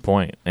rash. Good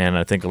point. And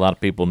I think a lot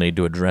of people need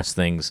to address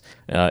things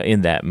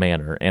in that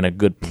manner, and a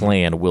good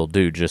plan will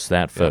do just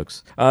that,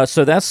 folks.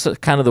 So that's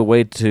kind of the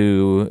way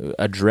to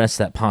address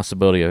that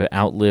possibility of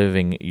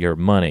outliving your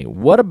money.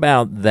 What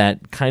about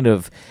that kind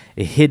of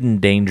hidden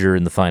danger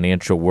in the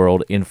financial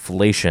world,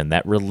 inflation,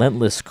 that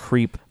relentless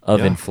creep of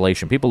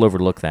inflation? People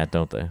overlook that,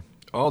 don't they?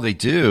 Oh, they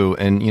do.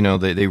 And,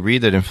 they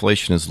read that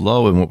inflation is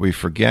low. And what we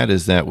forget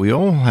is that we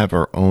all have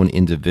our own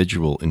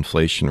individual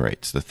inflation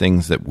rates, the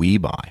things that we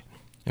buy.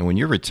 And when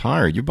you're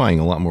retired, you're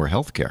buying a lot more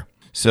health care.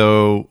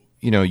 So,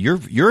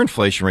 your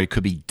inflation rate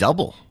could be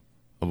double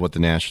of what the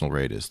national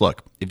rate is.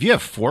 Look, if you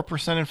have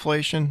 4%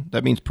 inflation,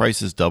 that means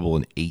prices double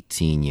in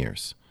 18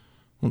 years.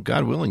 Well,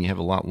 God willing, you have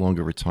a lot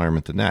longer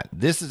retirement than that.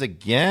 This is,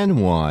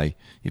 again, why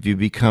if you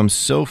become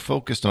so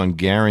focused on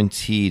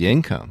guaranteed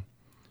income,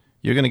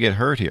 you're going to get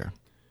hurt here.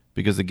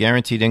 Because the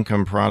guaranteed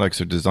income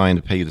products are designed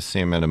to pay you the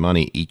same amount of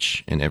money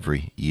each and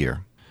every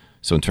year.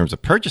 So in terms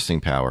of purchasing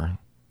power,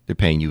 they're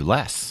paying you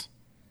less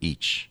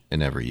each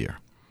and every year.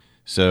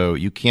 So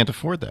you can't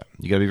afford that.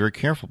 You got to be very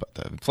careful about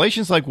that.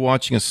 Inflation's like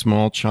watching a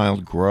small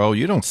child grow.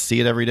 You don't see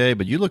it every day,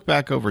 but you look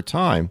back over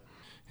time,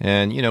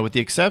 and, with the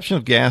exception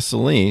of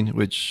gasoline,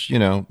 which,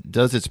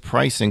 does its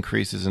price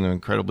increases in an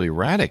incredibly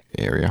erratic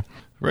area,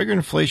 regular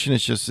inflation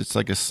is it's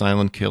like a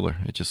silent killer.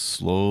 It just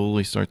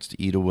slowly starts to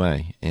eat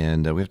away,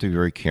 and we have to be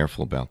very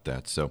careful about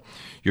that. So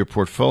your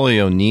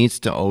portfolio needs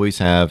to always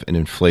have an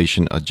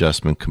inflation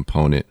adjustment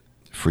component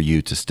for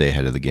you to stay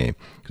ahead of the game,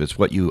 because it's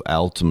what you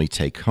ultimately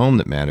take home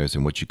that matters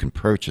and what you can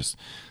purchase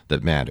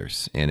that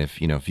matters. And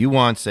if you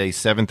want, say,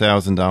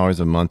 $7,000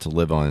 a month to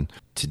live on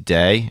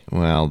today,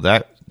 well,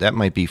 that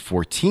might be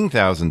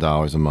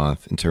 $14,000 a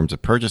month in terms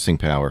of purchasing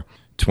power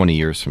 20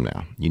 years from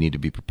now. You need to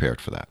be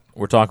prepared for that.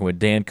 We're talking with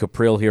Dan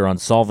Cuprill here on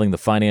Solving the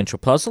Financial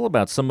Puzzle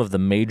about some of the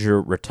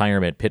major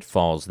retirement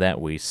pitfalls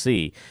that we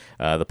see.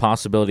 The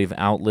possibility of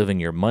outliving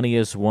your money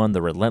is one.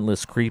 The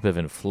relentless creep of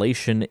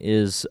inflation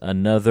is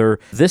another.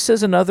 This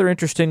is another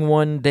interesting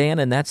one, Dan,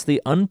 and that's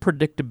the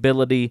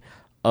unpredictability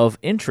of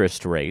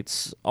interest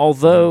rates,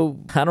 although,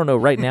 I don't know,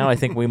 right now I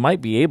think we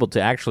might be able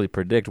to actually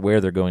predict where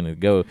they're going to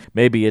go.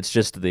 Maybe it's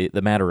just the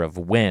matter of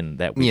when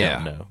that we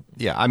don't know.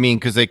 Yeah, I mean,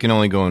 because they can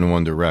only go in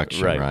one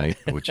direction, right?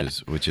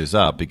 which is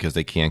up, because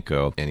they can't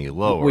go any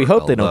lower. We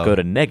hope they don't go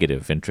to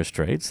negative interest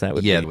rates.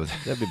 That'd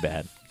be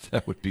bad.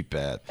 That would be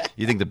bad.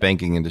 You think the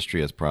banking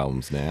industry has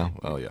problems now?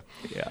 Oh, yeah.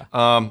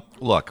 Yeah.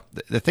 Look,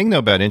 the thing, though,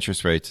 about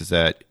interest rates is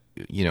that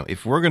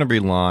if we're going to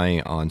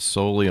rely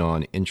solely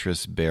on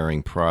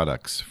interest-bearing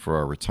products for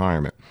our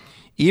retirement,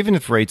 even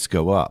if rates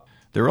go up,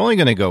 they're only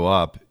going to go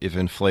up if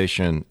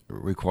inflation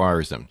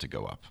requires them to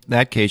go up. In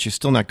that case, you're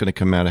still not going to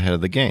come out ahead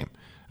of the game.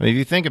 I mean, if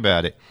you think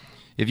about it,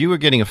 if you were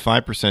getting a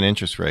 5%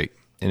 interest rate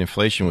and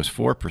inflation was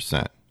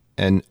 4%,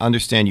 and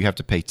understand you have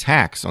to pay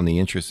tax on the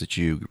interest that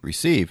you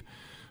receive,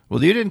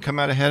 well, you didn't come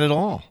out ahead at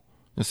all.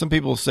 And some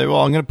people will say,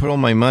 well, I'm going to put all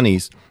my money in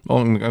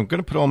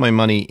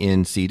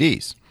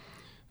CDs.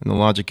 And the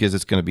logic is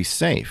it's going to be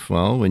safe.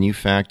 Well, when you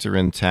factor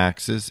in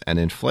taxes and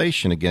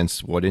inflation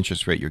against what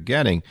interest rate you're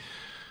getting,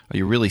 are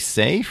you really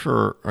safe,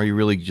 or are you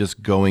really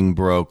just going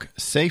broke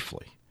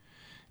safely?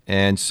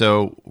 And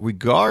so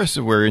regardless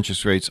of where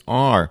interest rates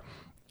are,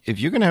 if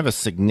you're going to have a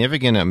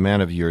significant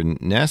amount of your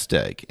nest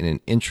egg in an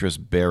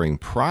interest-bearing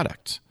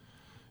product,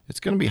 it's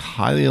going to be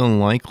highly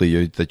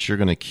unlikely that you're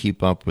going to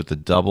keep up with the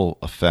double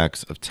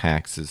effects of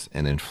taxes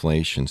and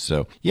inflation.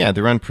 So, yeah,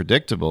 they're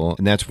unpredictable,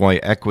 and that's why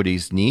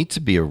equities need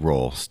to be a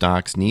role.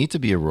 Stocks need to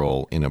be a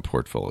role in a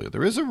portfolio.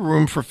 There is a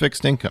room for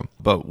fixed income,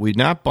 but we're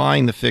not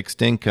buying the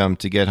fixed income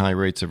to get high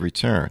rates of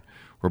return.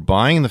 We're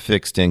buying the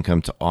fixed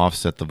income to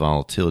offset the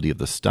volatility of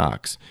the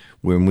stocks.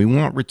 When we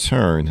want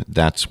return,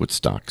 that's what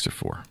stocks are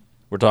for.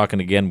 We're talking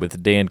again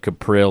with Dan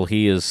Cuprill.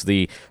 He is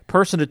the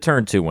person to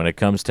turn to when it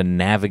comes to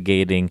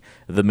navigating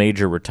the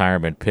major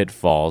retirement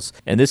pitfalls.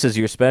 And this is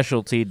your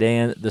specialty,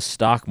 Dan, the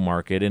stock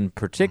market, in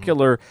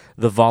particular,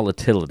 the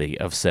volatility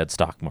of said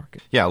stock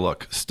market. Yeah,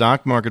 look,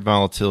 stock market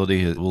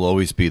volatility will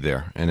always be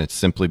there, and it's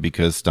simply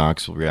because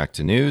stocks will react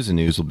to news, and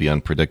news will be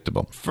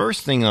unpredictable.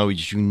 First thing, though,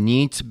 is you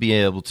need to be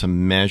able to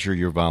measure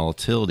your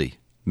volatility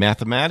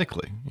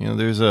mathematically.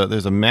 There's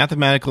a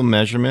mathematical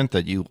measurement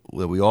that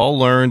we all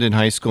learned in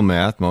high school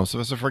math. Most of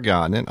us have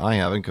forgotten it. I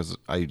haven't, because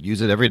I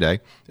use it every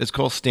day. It's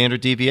called standard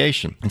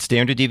deviation. And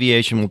standard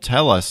deviation will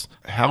tell us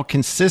how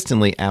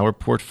consistently our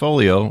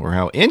portfolio, or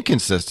how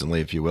inconsistently,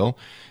 if you will,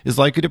 is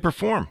likely to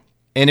perform.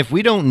 And if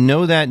we don't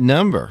know that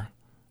number,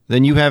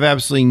 then you have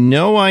absolutely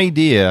no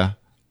idea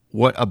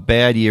what a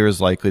bad year is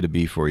likely to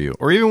be for you,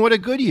 or even what a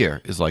good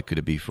year is likely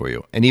to be for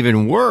you. And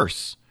even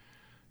worse,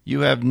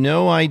 you have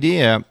no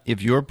idea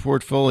if your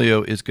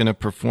portfolio is going to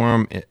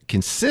perform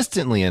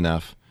consistently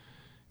enough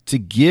to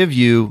give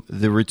you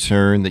the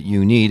return that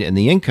you need and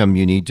the income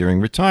you need during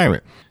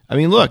retirement. I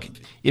mean, look,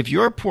 if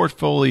your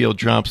portfolio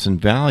drops in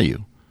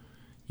value,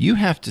 you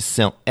have to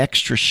sell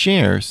extra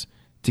shares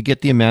to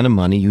get the amount of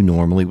money you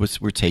normally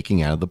were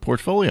taking out of the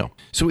portfolio.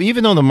 So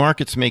even though the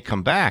markets may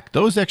come back,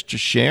 those extra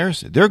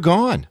shares, they're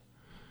gone.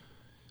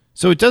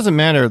 So it doesn't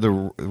matter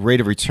the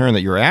rate of return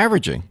that you're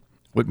averaging.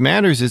 What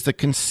matters is the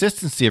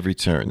consistency of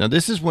return. Now,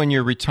 this is when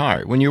you're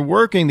retired. When you're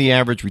working, the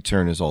average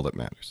return is all that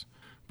matters.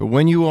 But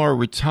when you are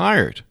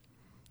retired,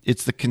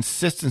 it's the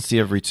consistency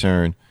of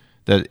return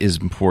that is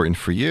important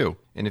for you.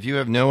 And if you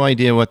have no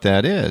idea what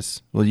that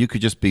is, well, you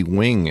could just be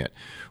winging it.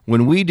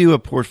 When we do a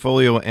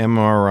portfolio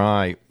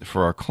MRI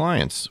for our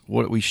clients,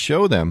 what we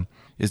show them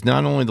is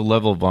not only the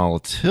level of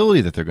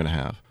volatility that they're going to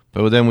have,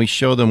 but then we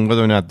show them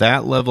whether or not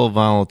that level of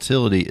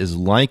volatility is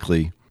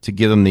likely to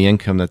give them the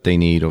income that they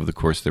need over the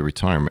course of their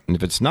retirement. And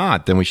if it's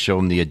not, then we show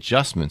them the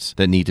adjustments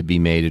that need to be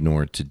made in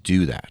order to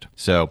do that.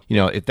 So,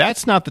 if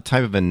that's not the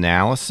type of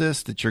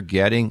analysis that you're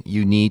getting,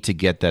 you need to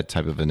get that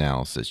type of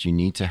analysis. You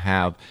need to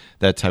have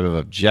that type of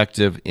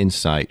objective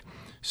insight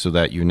so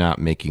that you're not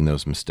making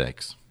those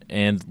mistakes.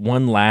 And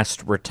one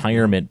last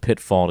retirement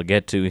pitfall to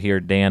get to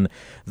here, Dan,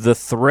 the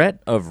threat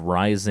of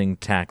rising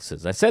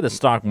taxes. I said the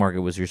stock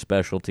market was your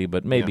specialty,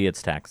 but maybe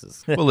it's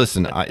taxes. Well,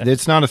 listen,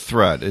 it's not a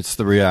threat. It's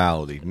the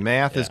reality.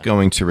 Math is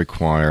going to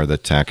require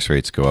that tax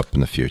rates go up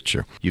in the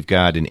future. You've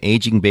got an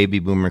aging baby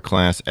boomer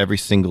class every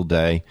single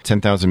day.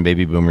 10,000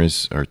 baby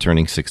boomers are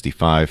turning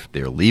 65.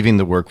 They're leaving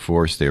the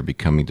workforce. They're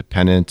becoming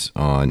dependent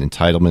on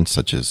entitlements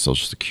such as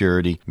Social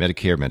Security,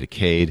 Medicare,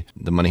 Medicaid.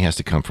 The money has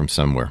to come from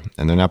somewhere,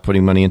 and they're not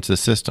putting money into the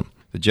system.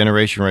 The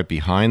generation right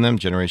behind them,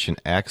 Generation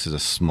X, is a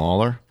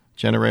smaller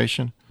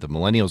generation. The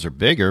millennials are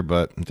bigger,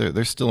 but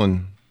they're still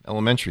in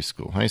elementary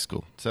school, high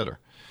school, etc.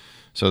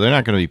 So they're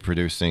not going to be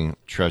producing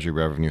Treasury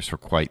revenues for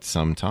quite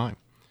some time.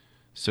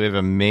 So we have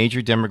a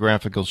major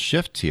demographical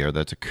shift here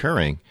that's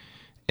occurring.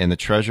 And the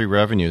Treasury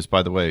revenues,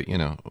 by the way,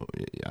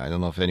 I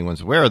don't know if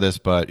anyone's aware of this,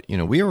 but,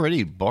 we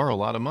already borrow a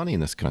lot of money in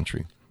this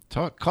country.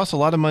 It costs a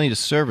lot of money to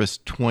service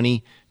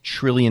 $20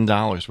 trillion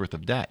worth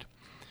of debt.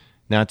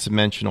 Not to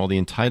mention all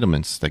the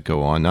entitlements that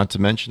go on, not to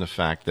mention the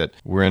fact that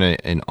we're in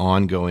an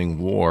ongoing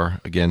war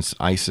against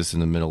ISIS in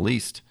the Middle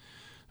East.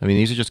 I mean,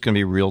 these are just going to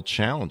be real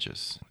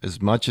challenges. As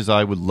much as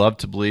I would love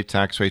to believe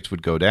tax rates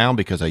would go down,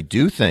 because I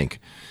do think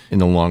in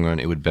the long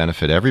run it would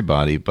benefit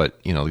everybody, but,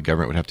 the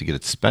government would have to get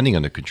its spending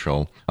under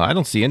control. I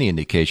don't see any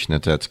indication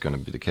that that's going to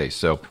be the case.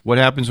 So what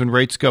happens when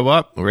rates go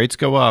up? When rates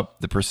go up,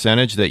 the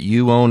percentage that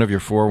you own of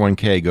your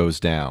 401k goes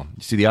down.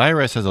 You see, the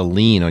IRS has a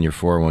lien on your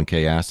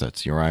 401k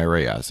assets, your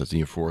IRA assets, and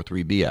your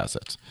 403b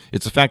assets.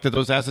 It's the fact that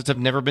those assets have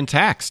never been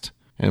taxed.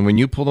 And when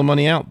you pull the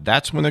money out,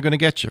 that's when they're going to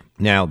get you.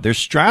 Now, there's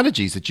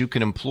strategies that you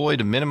can employ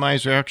to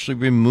minimize or actually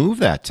remove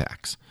that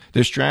tax.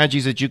 There's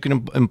strategies that you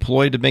can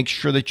employ to make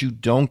sure that you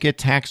don't get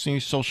taxed on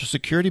your Social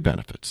Security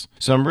benefits.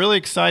 So I'm really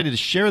excited to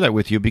share that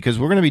with you, because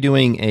we're going to be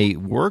doing a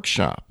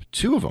workshop,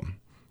 2 of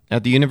them,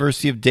 at the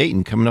University of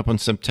Dayton coming up on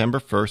September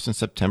 1st and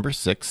September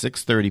 6th,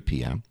 6:30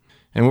 p.m.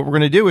 And what we're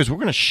going to do is we're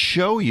going to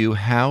show you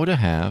how to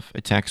have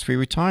a tax-free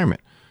retirement.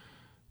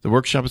 The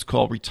workshop is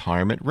called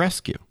Retirement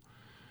Rescue.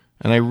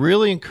 And I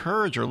really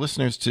encourage our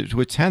listeners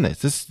to attend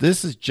this.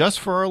 This is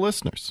just for our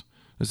listeners.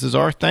 This is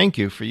our thank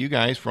you for you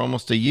guys for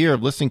almost a year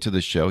of listening to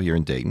this show here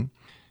in Dayton.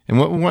 And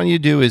what we want you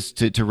to do is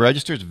to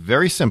register. It's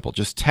very simple.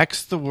 Just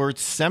text the word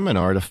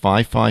seminar to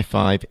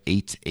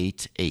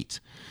 555-888.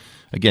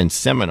 Again,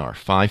 seminar,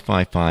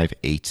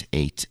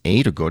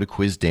 555-888, or go to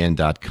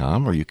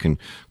quizdan.com, or you can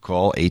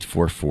call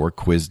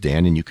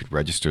 844-QUIZ-DAN, and you can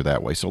register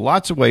that way. So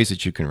lots of ways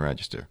that you can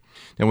register.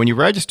 Now, when you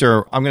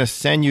register, I'm going to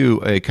send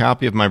you a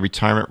copy of my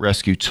Retirement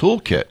Rescue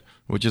Toolkit,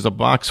 which is a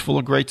box full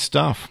of great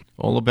stuff,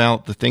 all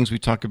about the things we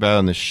talk about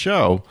on this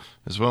show,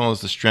 as well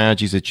as the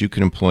strategies that you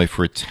can employ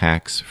for a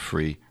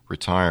tax-free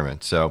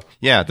retirement. So,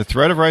 yeah, the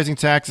threat of rising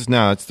taxes,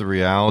 no, it's the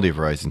reality of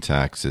rising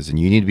taxes, and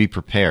you need to be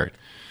prepared.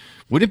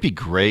 Wouldn't it be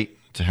great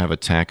to have a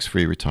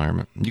tax-free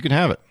retirement? You can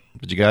have it,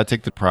 but you got to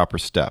take the proper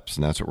steps,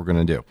 and that's what we're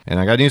going to do. And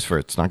I got news for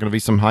it. It's not going to be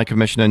some high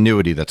commission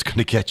annuity that's going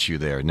to get you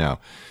there. No.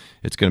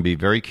 It's going to be a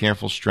very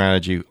careful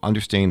strategy,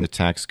 understanding the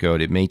tax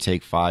code. It may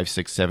take 5,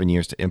 6, 7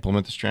 years to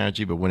implement the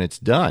strategy, but when it's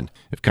done,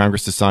 if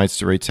Congress decides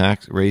to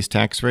raise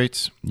tax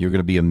rates, you're going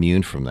to be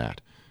immune from that.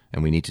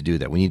 And we need to do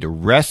that. We need to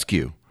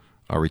rescue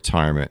our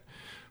retirement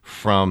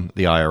from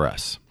the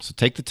IRS. So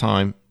take the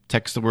time,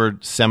 text the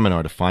word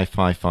seminar to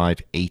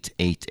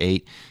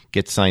 555-888.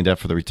 Get signed up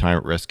for the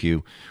Retirement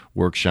Rescue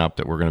workshop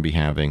that we're going to be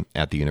having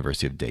at the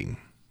University of Dayton.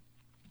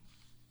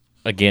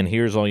 Again,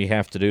 here's all you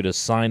have to do to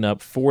sign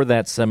up for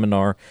that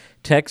seminar.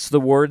 Text the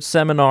word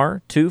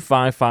seminar to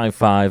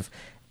 555-888.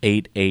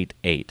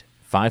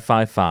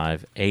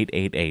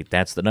 555-888.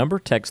 That's the number.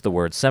 Text the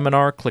word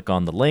seminar. Click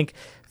on the link.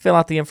 Fill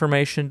out the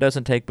information.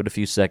 Doesn't take but a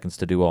few seconds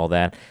to do all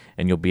that,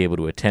 and you'll be able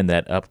to attend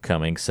that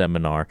upcoming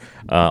seminar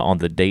on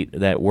the date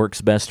that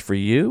works best for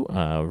you,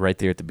 right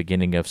there at the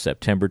beginning of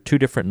September. 2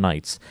 different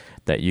nights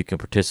that you can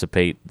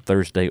participate,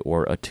 Thursday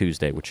or a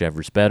Tuesday,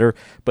 whichever's better.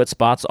 But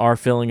spots are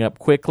filling up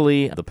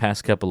quickly. The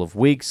past couple of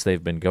weeks,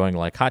 they've been going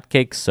like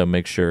hotcakes, so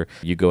make sure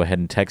you go ahead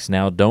and text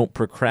now. Don't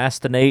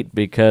procrastinate,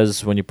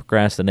 because when you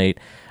procrastinate,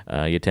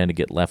 you tend to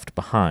get left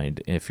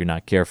behind if you're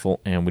not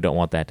careful, and we don't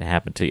want that to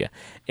happen to you.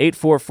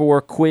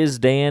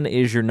 844-QUIZ-DAN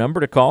is your number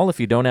to call if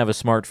you don't have a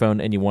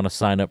smartphone and you want to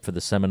sign up for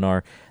the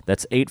seminar.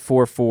 That's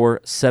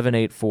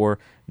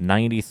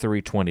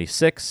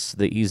 844-784-9326.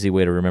 The easy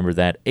way to remember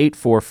that,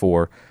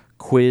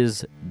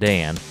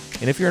 844-QUIZ-DAN.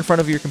 And if you're in front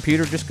of your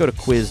computer, just go to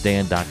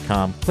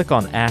quizdan.com, click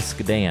on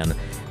Ask Dan,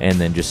 and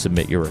then just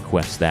submit your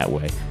request that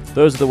way.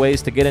 Those are the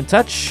ways to get in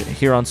touch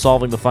here on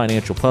Solving the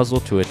Financial Puzzle,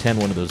 to attend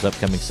one of those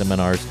upcoming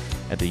seminars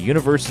at the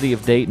University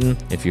of Dayton.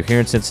 If you're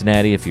here in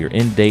Cincinnati, if you're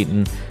in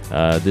Dayton,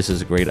 this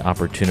is a great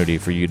opportunity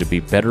for you to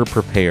be better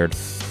prepared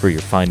for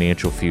your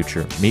financial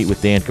future. Meet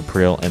with Dan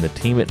Caprill and the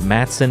team at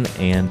Matson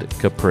and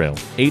Caprill.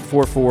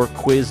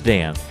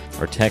 844-QUIZ-DAN,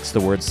 or text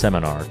the word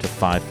seminar to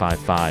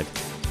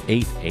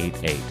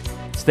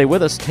 555-888. Stay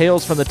with us.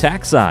 Tales from the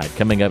Tax Side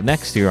coming up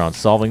next here on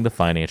Solving the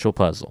Financial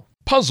Puzzle.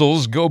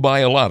 Puzzles go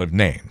by a lot of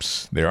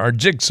names. There are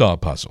jigsaw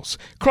puzzles,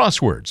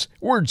 crosswords,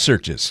 word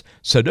searches,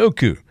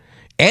 Sudoku,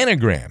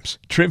 anagrams,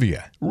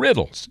 trivia,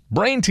 riddles,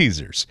 brain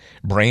teasers,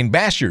 brain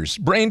bashers,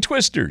 brain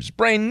twisters,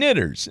 brain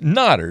knitters,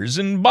 knotters,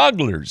 and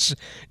bogglers.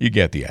 You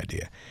get the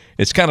idea.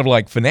 It's kind of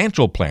like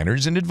financial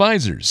planners and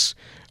advisors.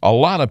 A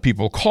lot of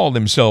people call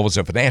themselves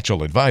a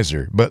financial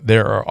advisor, but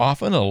there are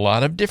often a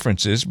lot of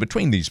differences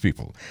between these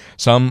people.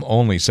 Some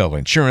only sell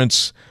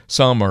insurance,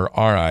 some are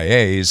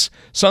RIAs,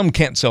 some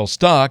can't sell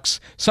stocks,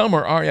 some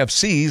are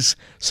RFCs,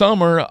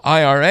 some are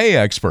IRA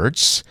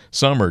experts,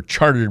 some are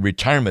chartered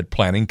retirement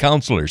planning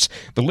counselors.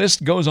 The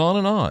list goes on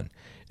and on.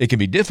 It can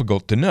be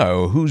difficult to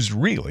know who's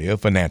really a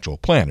financial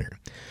planner.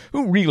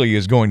 who really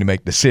is going to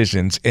make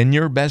decisions in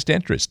your best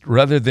interest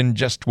rather than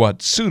just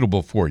what's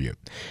suitable for you.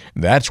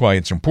 That's why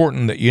it's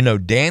important that you know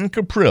Dan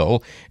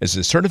Caprill is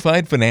a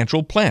Certified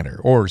Financial Planner,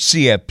 or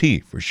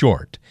CFP for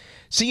short.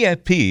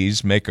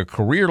 CFPs make a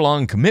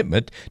career-long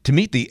commitment to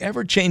meet the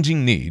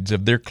ever-changing needs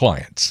of their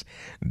clients.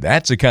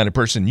 That's the kind of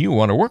person you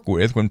want to work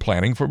with when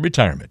planning for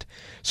retirement.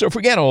 So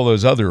forget all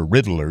those other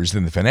riddlers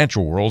in the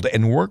financial world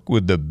and work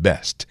with the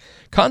best.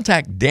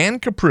 Contact Dan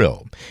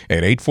Caprill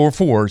at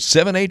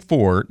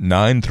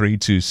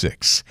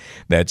 844-784-9326.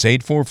 That's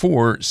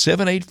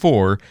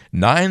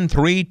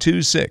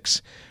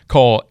 844-784-9326.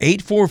 Call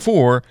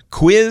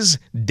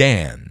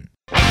 844-QUIZ-DAN.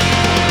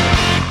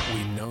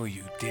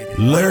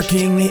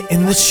 Lurking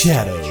in the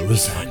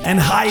shadows and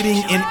hiding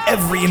in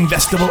every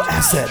investable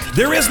asset,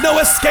 there is no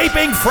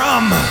escaping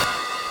from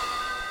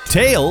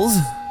Tales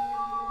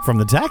from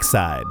the Tax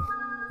Side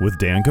with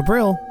Dan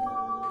Caprill.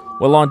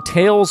 Well, on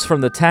Tales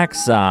from the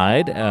Tax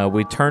Side,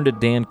 we turn to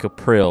Dan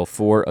Caprill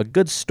for a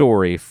good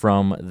story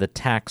from the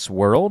tax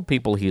world,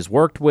 people he's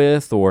worked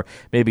with, or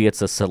maybe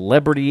it's a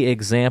celebrity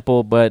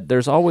example, but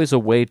there's always a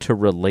way to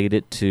relate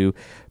it to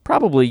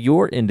probably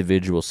your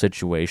individual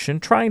situation,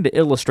 trying to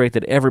illustrate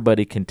that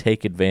everybody can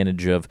take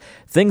advantage of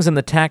things in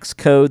the tax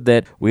code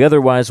that we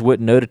otherwise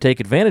wouldn't know to take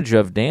advantage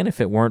of, Dan,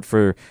 if it weren't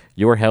for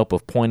your help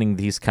of pointing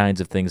these kinds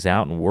of things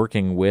out and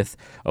working with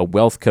a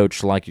wealth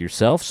coach like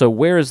yourself. So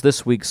where is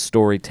this week's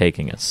story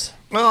taking us?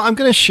 Well, I'm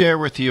going to share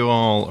with you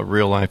all a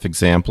real-life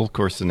example. Of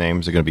course, the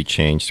names are going to be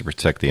changed to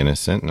protect the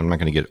innocent, and I'm not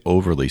going to get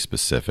overly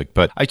specific.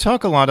 But I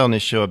talk a lot on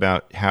this show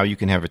about how you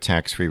can have a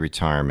tax-free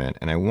retirement,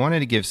 and I wanted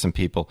to give some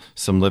people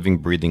some living,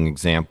 breathing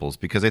examples,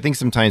 because I think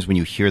sometimes when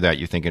you hear that,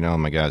 you're thinking, oh,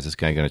 my God, is this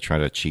guy going to try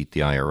to cheat the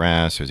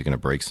IRS, or is he going to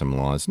break some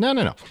laws?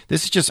 No.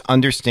 This is just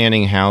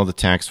understanding how the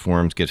tax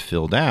forms get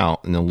filled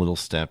out and the little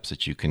steps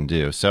that you can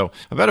do. So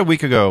about a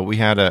week ago, we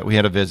had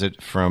a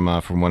visit from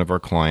one of our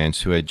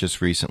clients who had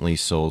just recently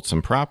sold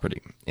some property.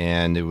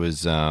 And it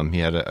was he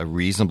had a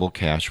reasonable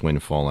cash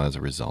windfall as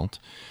a result.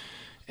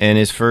 And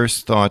his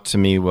first thought to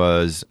me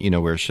was,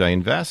 where should I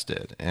invest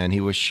it? And he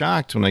was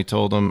shocked when I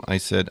told him, I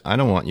said, I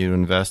don't want you to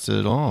invest it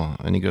at all.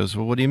 And he goes,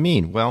 well, what do you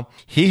mean? Well,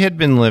 he had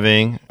been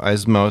living,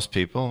 as most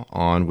people,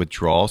 on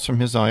withdrawals from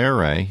his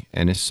IRA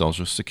and his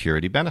Social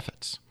Security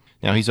benefits.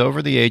 Now, he's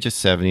over the age of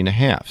 70 and a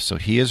half, so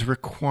he is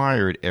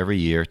required every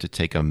year to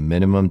take a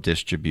minimum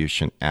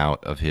distribution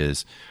out of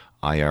his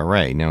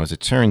IRA. Now, as it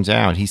turns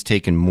out, he's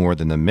taken more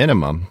than the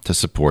minimum to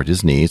support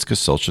his needs because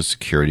Social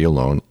Security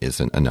alone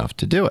isn't enough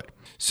to do it.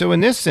 So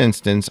in this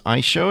instance, I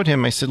showed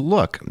him, I said,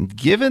 look,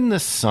 given the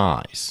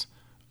size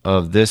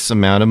of this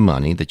amount of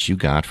money that you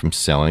got from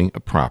selling a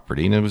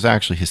property, and it was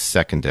actually his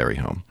secondary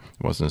home.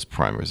 It wasn't his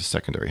primary, it was a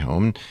secondary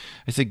home.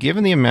 I said,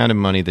 given the amount of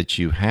money that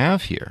you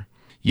have here,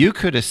 you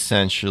could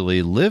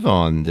essentially live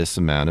on this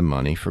amount of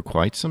money for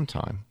quite some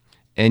time.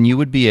 And you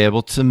would be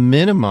able to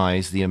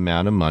minimize the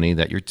amount of money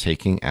that you're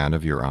taking out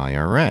of your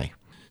IRA.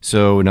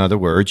 So in other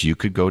words, you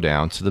could go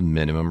down to the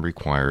minimum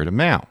required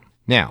amount.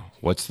 Now,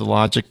 what's the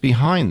logic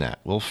behind that?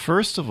 Well,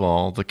 first of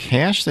all, the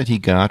cash that he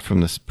got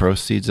from the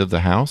proceeds of the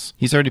house,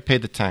 he's already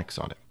paid the tax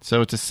on it.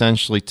 So it's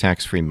essentially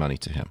tax-free money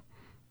to him.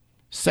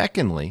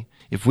 Secondly,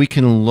 if we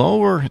can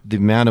lower the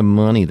amount of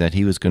money that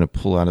he was going to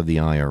pull out of the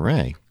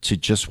IRA to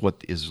just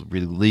what is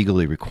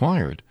legally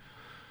required,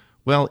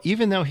 well,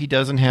 even though he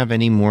doesn't have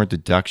any more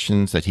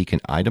deductions that he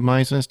can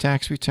itemize on his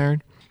tax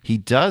return, he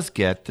does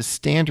get the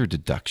standard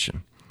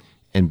deduction.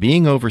 And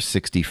being over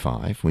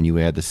 65, when you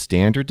add the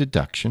standard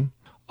deduction,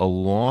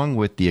 along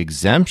with the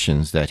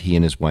exemptions that he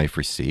and his wife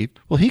received,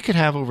 well, he could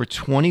have over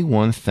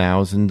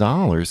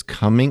 $21,000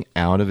 coming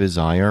out of his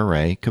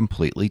IRA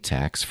completely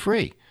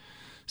tax-free,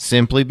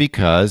 simply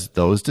because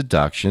those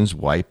deductions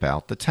wipe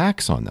out the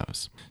tax on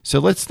those. So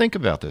let's think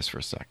about this for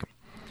a second.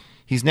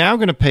 He's now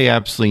going to pay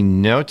absolutely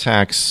no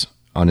tax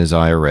on his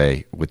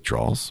IRA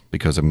withdrawals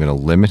because I'm going to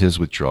limit his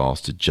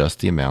withdrawals to just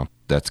the amount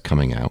that's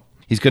coming out.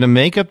 He's going to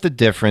make up the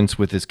difference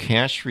with his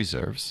cash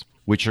reserves,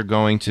 which are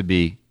going to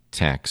be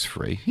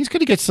tax-free. He's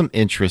going to get some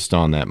interest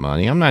on that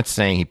money. I'm not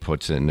saying he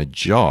puts it in a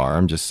jar.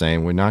 I'm just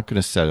saying we're not going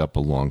to set up a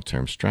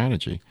long-term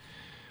strategy.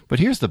 But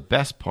here's the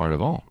best part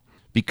of all.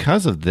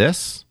 Because of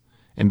this,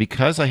 and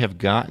because I have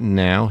gotten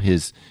now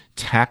his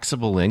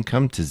taxable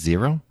income to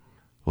zero,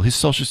 well, his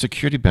Social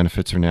Security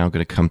benefits are now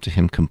going to come to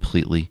him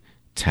completely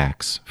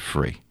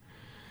tax-free.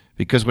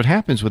 Because what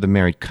happens with a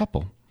married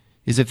couple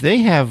is if they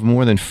have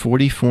more than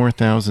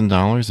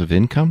 $44,000 of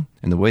income,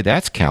 and the way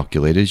that's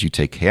calculated is you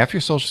take half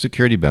your Social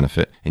Security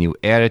benefit and you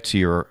add it to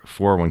your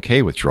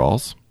 401k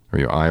withdrawals, or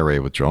your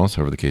IRA withdrawals,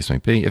 however the case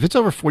might be. If it's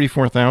over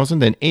 $44,000,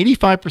 then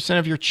 85%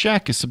 of your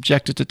check is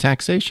subjected to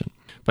taxation.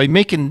 By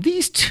making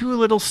these two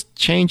little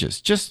changes,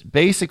 just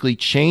basically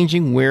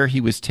changing where he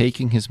was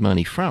taking his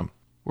money from,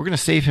 we're going to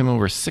save him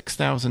over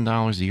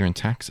 $6,000 a year in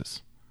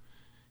taxes.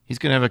 He's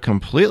going to have a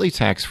completely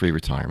tax-free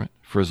retirement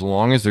for as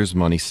long as there's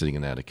money sitting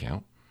in that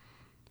account.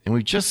 And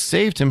we've just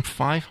saved him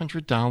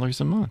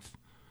 $500 a month.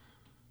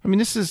 I mean,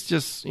 this is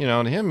just, to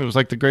him, it was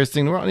like the greatest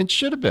thing in the world, and it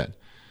should have been.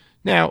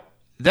 Now,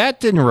 that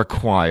didn't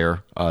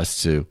require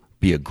us to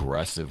be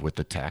aggressive with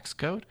the tax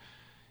code.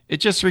 It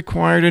just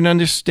required an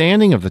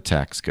understanding of the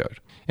tax code.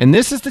 And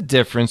this is the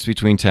difference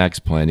between tax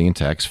planning and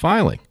tax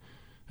filing.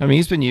 I mean,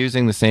 he's been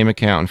using the same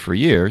accountant for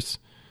years,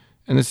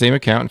 and the same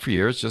accountant for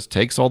years just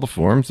takes all the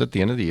forms at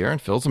the end of the year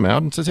and fills them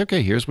out and says,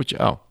 okay, here's what you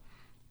owe.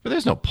 But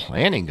there's no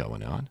planning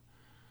going on.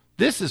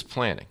 This is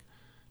planning.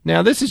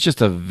 Now, this is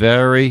just a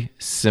very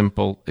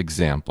simple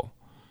example.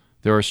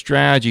 There are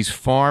strategies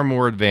far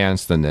more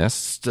advanced than this,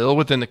 still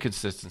within the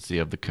consistency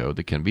of the code,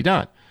 that can be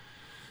done.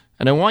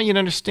 And I want you to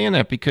understand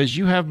that because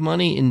you have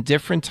money in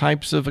different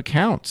types of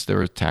accounts.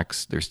 There's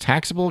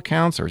taxable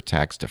accounts, there are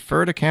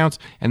tax-deferred accounts,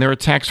 and there are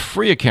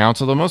tax-free accounts,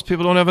 although most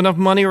people don't have enough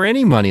money or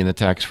any money in the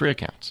tax-free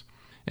accounts.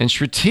 And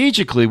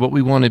strategically, what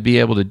we want to be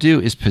able to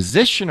do is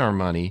position our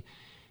money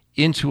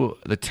into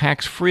the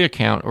tax-free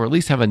account, or at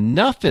least have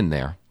enough in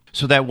there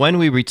so that when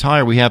we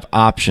retire, we have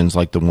options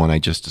like the one I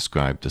just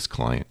described this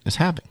client is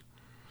having.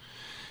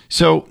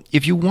 So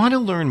if you want to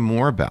learn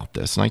more about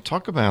this, and I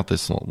talk about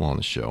this a lot on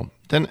the show,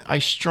 then I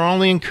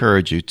strongly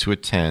encourage you to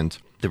attend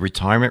the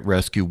Retirement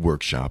Rescue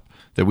Workshop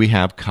that we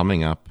have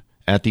coming up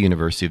at the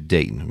University of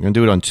Dayton. We're going to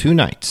do it on 2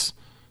 nights,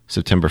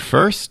 September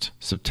 1st,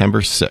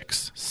 September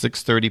 6th,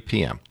 6:30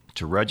 p.m.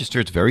 To register,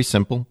 it's very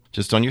simple.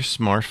 Just on your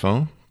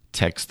smartphone,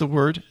 text the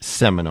word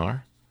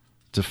seminar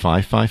to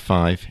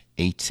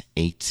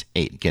 555-888.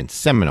 Again,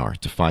 seminar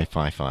to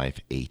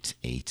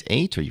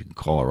 555-888, or you can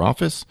call our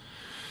office,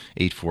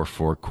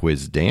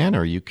 844-QUIZ-DAN,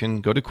 or you can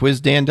go to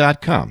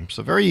quizdan.com.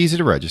 So very easy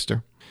to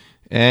register.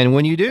 And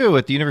when you do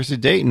at the University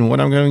of Dayton,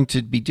 what I'm going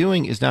to be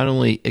doing is not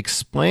only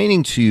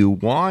explaining to you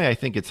why I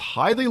think it's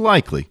highly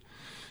likely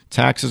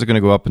taxes are going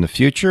to go up in the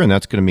future, and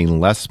that's going to mean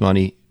less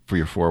money for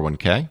your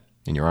 401k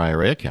and your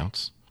IRA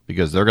accounts,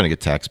 because they're going to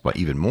get taxed by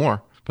even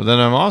more. But then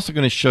I'm also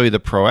going to show you the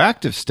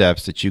proactive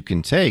steps that you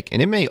can take,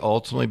 and it may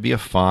ultimately be a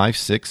 5,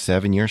 6,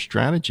 7 year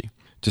strategy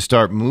to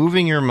start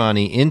moving your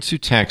money into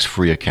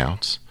tax-free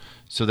accounts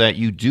so that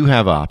you do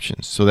have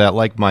options, so that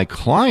like my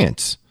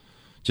clients,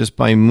 just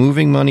by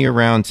moving money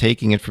around,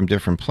 taking it from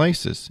different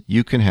places,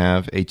 you can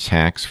have a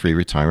tax-free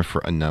retirement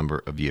for a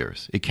number of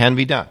years. It can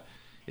be done.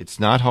 It's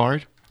not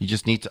hard. You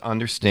just need to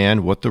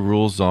understand what the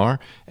rules are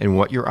and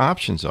what your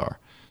options are.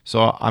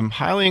 So I'm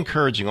highly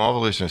encouraging all the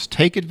listeners,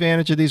 take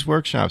advantage of these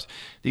workshops.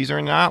 These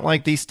are not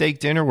like these steak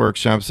dinner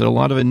workshops that a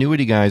lot of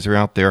annuity guys are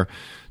out there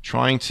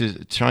trying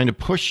to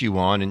push you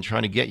on and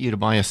trying to get you to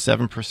buy a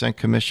 7%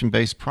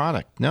 commission-based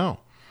product. No,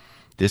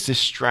 this is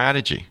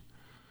strategy.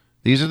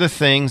 These are the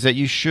things that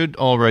you should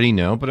already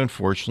know, but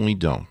unfortunately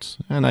don't.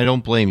 And I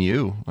don't blame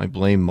you. I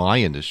blame my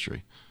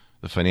industry,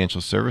 the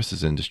financial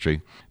services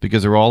industry,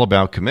 because they're all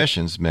about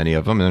commissions, many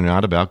of them, and they're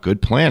not about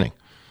good planning.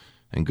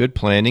 And good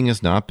planning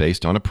is not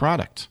based on a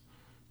product.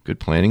 Good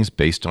planning is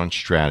based on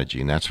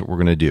strategy, and that's what we're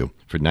going to do.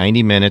 For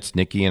 90 minutes,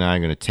 Nikki and I are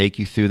going to take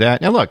you through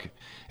that. Now, look,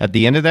 at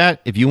the end of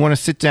that, if you want to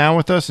sit down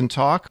with us and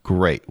talk,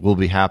 great. We'll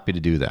be happy to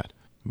do that.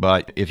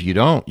 But if you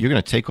don't, you're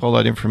going to take all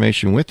that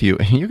information with you,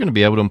 and you're going to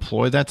be able to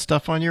employ that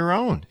stuff on your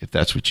own if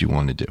that's what you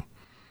want to do.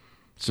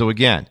 So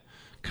again,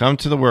 come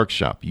to the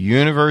workshop,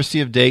 University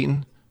of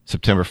Dayton,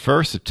 September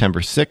 1st,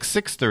 September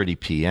 6th, 6:30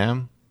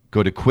 p.m.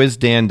 Go to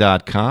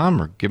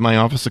quizdan.com or give my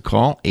office a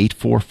call,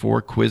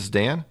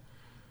 844-QUIZ-DAN.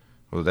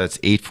 Well, that's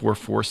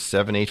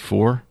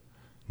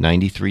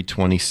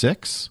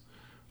 844-784-9326.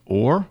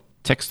 Or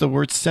text the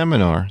word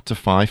seminar to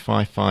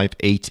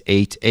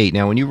 555-888.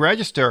 Now, when you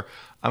register,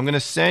 I'm going to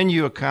send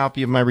you a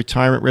copy of my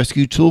Retirement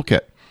Rescue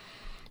Toolkit.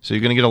 So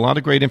you're going to get a lot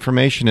of great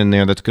information in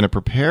there that's going to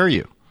prepare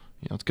you.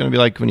 It's going to be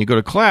like when you go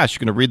to class,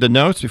 you're going to read the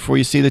notes before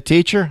you see the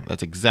teacher.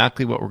 That's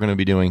exactly what we're going to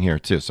be doing here,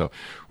 too. So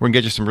we're going to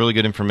get you some really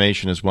good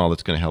information as well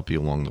that's going to help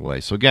you along the way.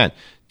 So again,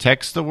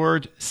 text the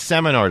word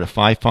seminar to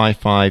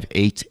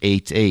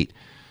 555-888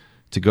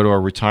 to go to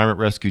our Retirement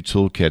Rescue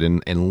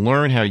Toolkit and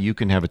learn how you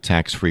can have a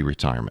tax-free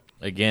retirement.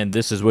 Again,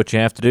 this is what you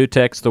have to do.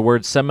 Text the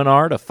word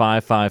seminar to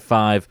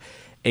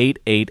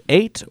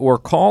 555-888 or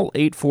call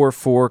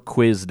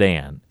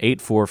 844-QUIZ-DAN.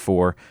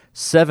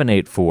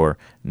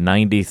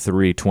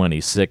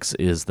 844-784-9326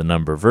 is the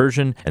number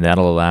version, and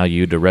that'll allow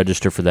you to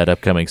register for that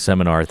upcoming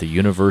seminar at the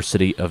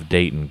University of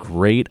Dayton.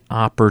 Great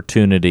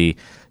opportunity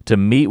to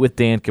meet with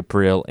Dan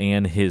Cuprill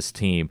and his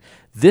team.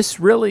 This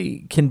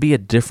really can be a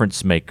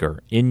difference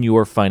maker in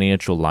your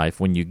financial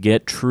life when you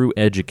get true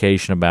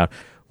education about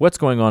what's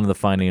going on in the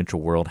financial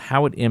world,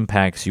 how it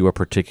impacts your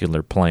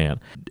particular plan.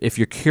 If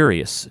you're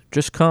curious,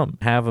 just come.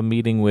 Have a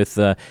meeting with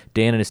Dan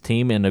and his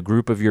team and a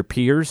group of your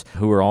peers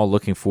who are all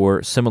looking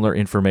for similar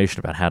information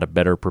about how to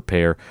better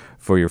prepare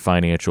for your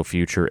financial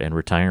future and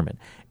retirement.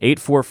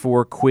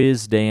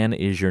 844-QUIZ-DAN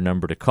is your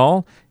number to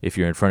call. If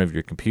you're in front of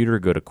your computer,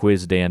 go to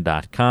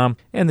quizdan.com.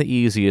 And the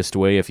easiest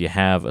way, if you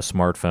have a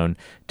smartphone,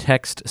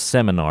 text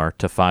seminar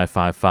to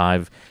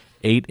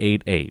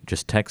 555-888.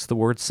 Just text the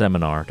word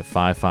seminar to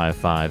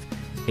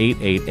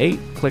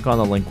 555-888. Click on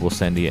the link we'll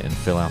send you and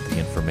fill out the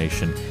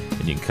information,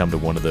 and you can come to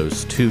one of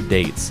those 2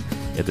 dates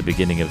at the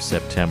beginning of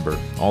September.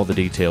 All the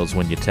details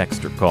when you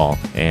text or call,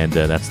 and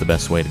that's the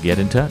best way to get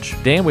in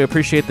touch. Dan, we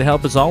appreciate the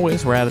help as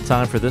always. We're out of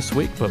time for this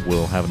week, but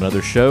we'll have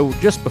another show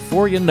just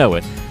before you know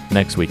it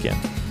next weekend.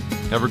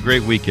 Have a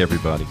great week,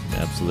 everybody.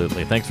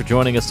 Absolutely. Thanks for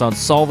joining us on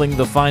Solving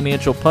the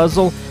Financial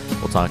Puzzle.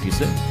 We'll talk to you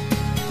soon.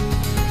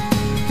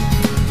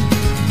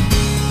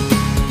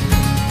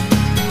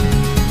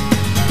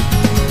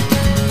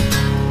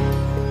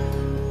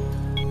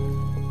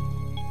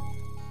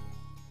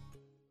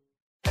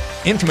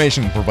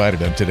 Information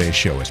provided on today's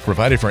show is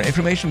provided for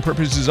information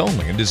purposes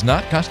only and does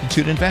not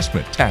constitute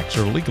investment, tax,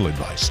 or legal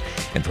advice.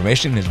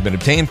 Information has been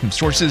obtained from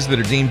sources that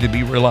are deemed to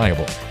be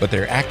reliable, but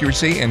their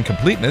accuracy and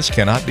completeness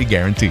cannot be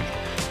guaranteed.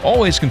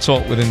 Always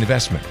consult with an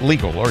investment,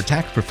 legal, or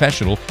tax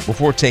professional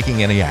before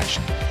taking any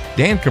action.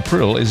 Dan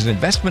Caprill is an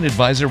investment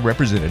advisor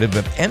representative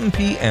of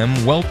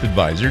MPM Wealth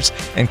Advisors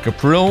and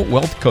Caprill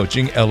Wealth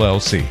Coaching,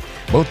 LLC.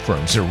 Both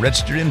firms are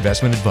registered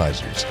investment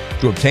advisors.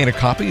 To obtain a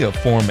copy of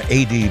Form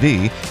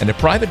ADV and a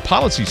private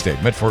policy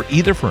statement for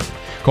either firm,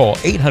 call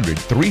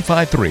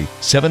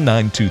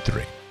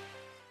 800-353-7923.